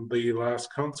the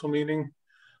last council meeting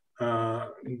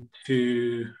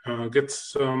to get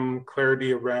some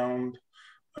clarity around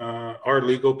our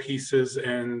legal pieces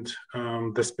and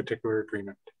this particular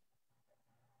agreement.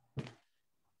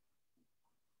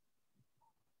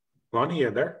 Lonnie,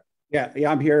 you there? Yeah,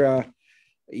 I'm here.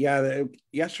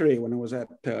 Yesterday when I was at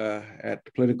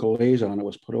Political Liaison, it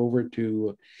was put over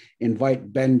to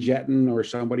invite Ben Jetton or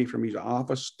somebody from his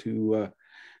office to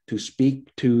speak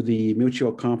to the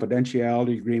mutual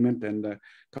confidentiality agreement and the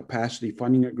capacity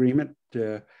funding agreement.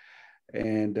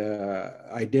 And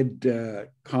I did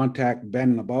contact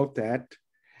Ben about that,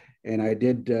 and I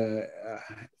did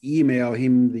email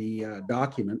him the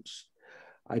documents.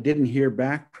 I didn't hear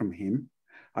back from him.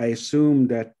 I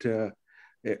assumed that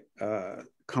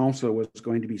council was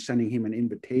going to be sending him an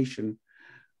invitation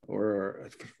or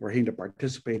for him to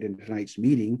participate in tonight's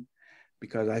meeting,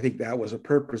 because I think that was a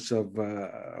purpose of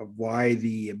why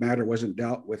the matter wasn't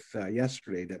dealt with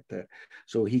yesterday, that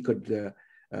so he could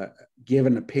give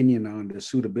an opinion on the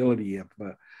suitability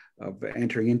of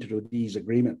entering into these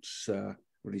agreements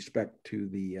with respect to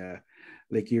the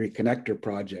Lake Erie Connector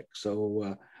project.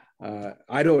 So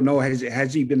I don't know.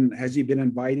 Has he been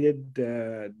invited?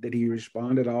 Did he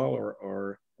respond at all,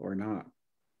 or not?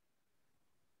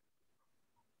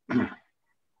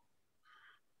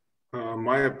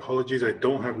 My apologies. I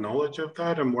don't have knowledge of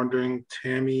that. I'm wondering,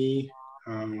 Tammy.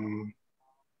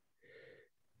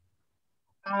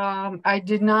 I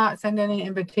did not send any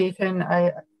invitation.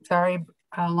 Sorry,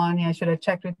 Lonnie, I should have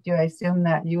checked with you. I assume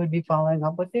that you would be following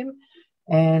up with him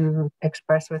and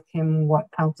express with him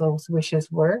what council's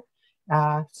wishes were.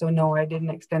 So no, I didn't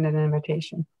extend an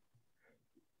invitation.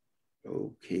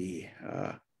 Okay,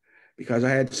 because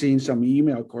I had seen some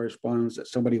email correspondence that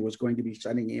somebody was going to be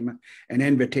sending him an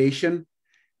invitation,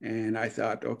 and I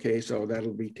thought, okay, so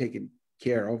that'll be taken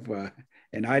care of.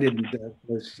 And I didn't.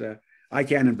 I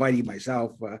can't invite him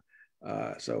myself,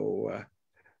 so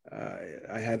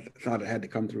I thought it had to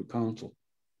come through council.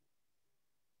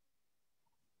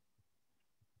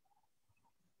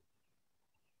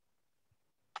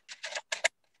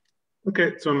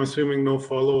 Okay, so I'm assuming no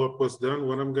follow-up was done.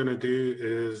 What I'm going to do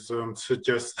is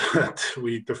suggest that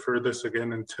we defer this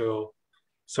again until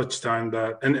such time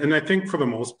that, and I think for the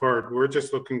most part, we're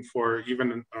just looking for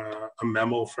even a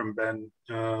memo from Ben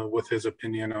with his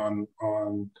opinion on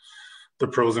the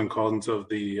pros and cons of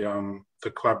the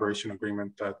collaboration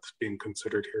agreement that's being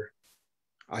considered here.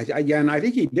 Again, I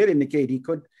think he did indicate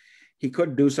he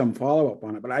could do some follow-up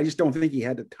on it, but I just don't think he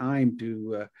had the time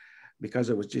to.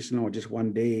 Because it was just just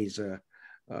 1 day's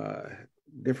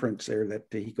difference there, that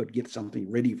he could get something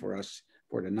ready for us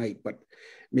for tonight. But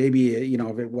maybe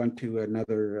if it went to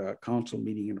another council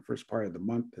meeting in the first part of the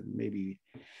month, and maybe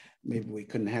we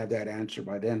couldn't have that answer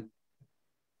by then.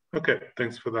 Okay,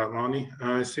 thanks for that, Lonnie.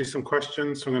 I see some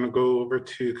questions, so I'm going to go over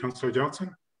to Councillor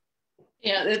Johnson.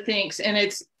 Yeah, thanks. And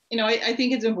it's I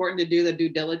think it's important to do the due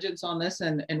diligence on this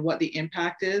and what the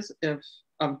impact is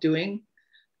of doing.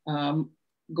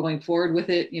 Going forward with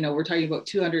it, we're talking about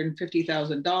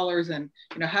 $250,000, and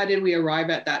how did we arrive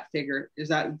at that figure? Is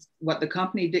that what the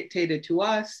company dictated to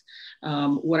us?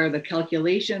 What are the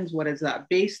calculations? What is that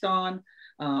based on?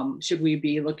 Should we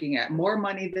be looking at more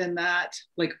money than that?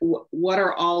 Like, what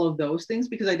are all of those things?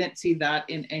 Because I didn't see that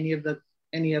in any of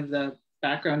the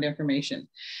background information.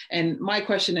 And my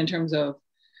question in terms of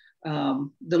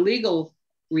the legal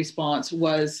response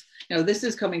was, this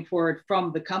is coming forward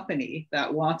from the company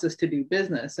that wants us to do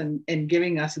business and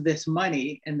giving us this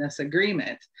money in this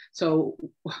agreement. So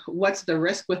what's the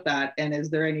risk with that? And is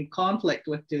there any conflict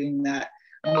with doing that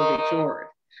moving forward?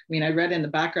 I mean, I read in the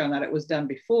background that it was done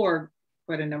before,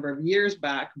 quite a number of years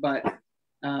back, but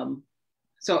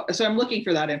so I'm looking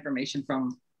for that information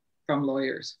from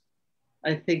lawyers.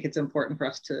 I think it's important for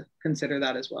us to consider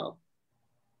that as well.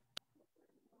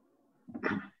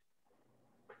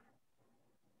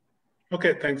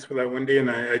 Okay, thanks for that, Wendy,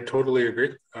 and I totally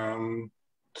agree.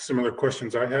 similar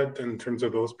questions I had in terms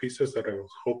of those pieces that I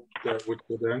hope that would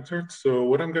get answered. So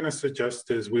what I'm going to suggest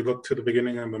is we look to the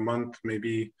beginning of the month,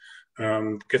 maybe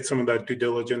get some of that due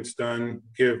diligence done,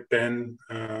 give Ben,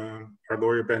 our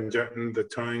lawyer Ben Jetton, the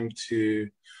time to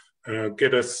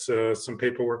get us some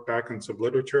paperwork back and some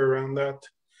literature around that.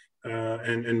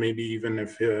 And maybe even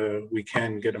if we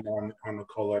can get him on the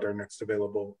call at our next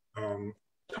available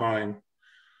time.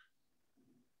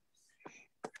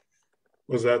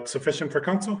 Was that sufficient for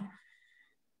council?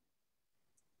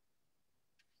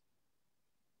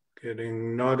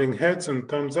 Getting nodding heads and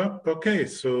thumbs up. Okay,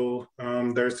 so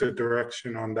there's a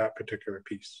direction on that particular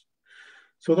piece.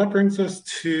 So that brings us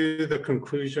to the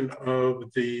conclusion of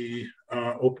the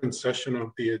open session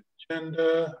of the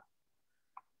agenda.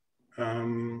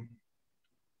 Can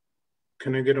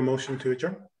I get a motion to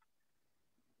adjourn?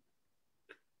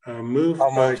 Moved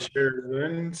by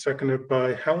Sherilyn, seconded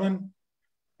by Helen.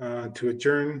 To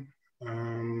adjourn.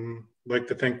 I'd like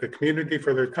to thank the community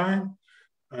for their time.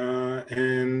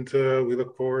 And we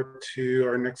look forward to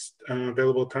our next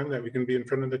available time that we can be in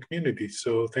front of the community.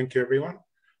 So thank you, everyone,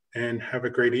 and have a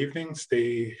great evening.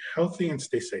 Stay healthy and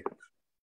stay safe.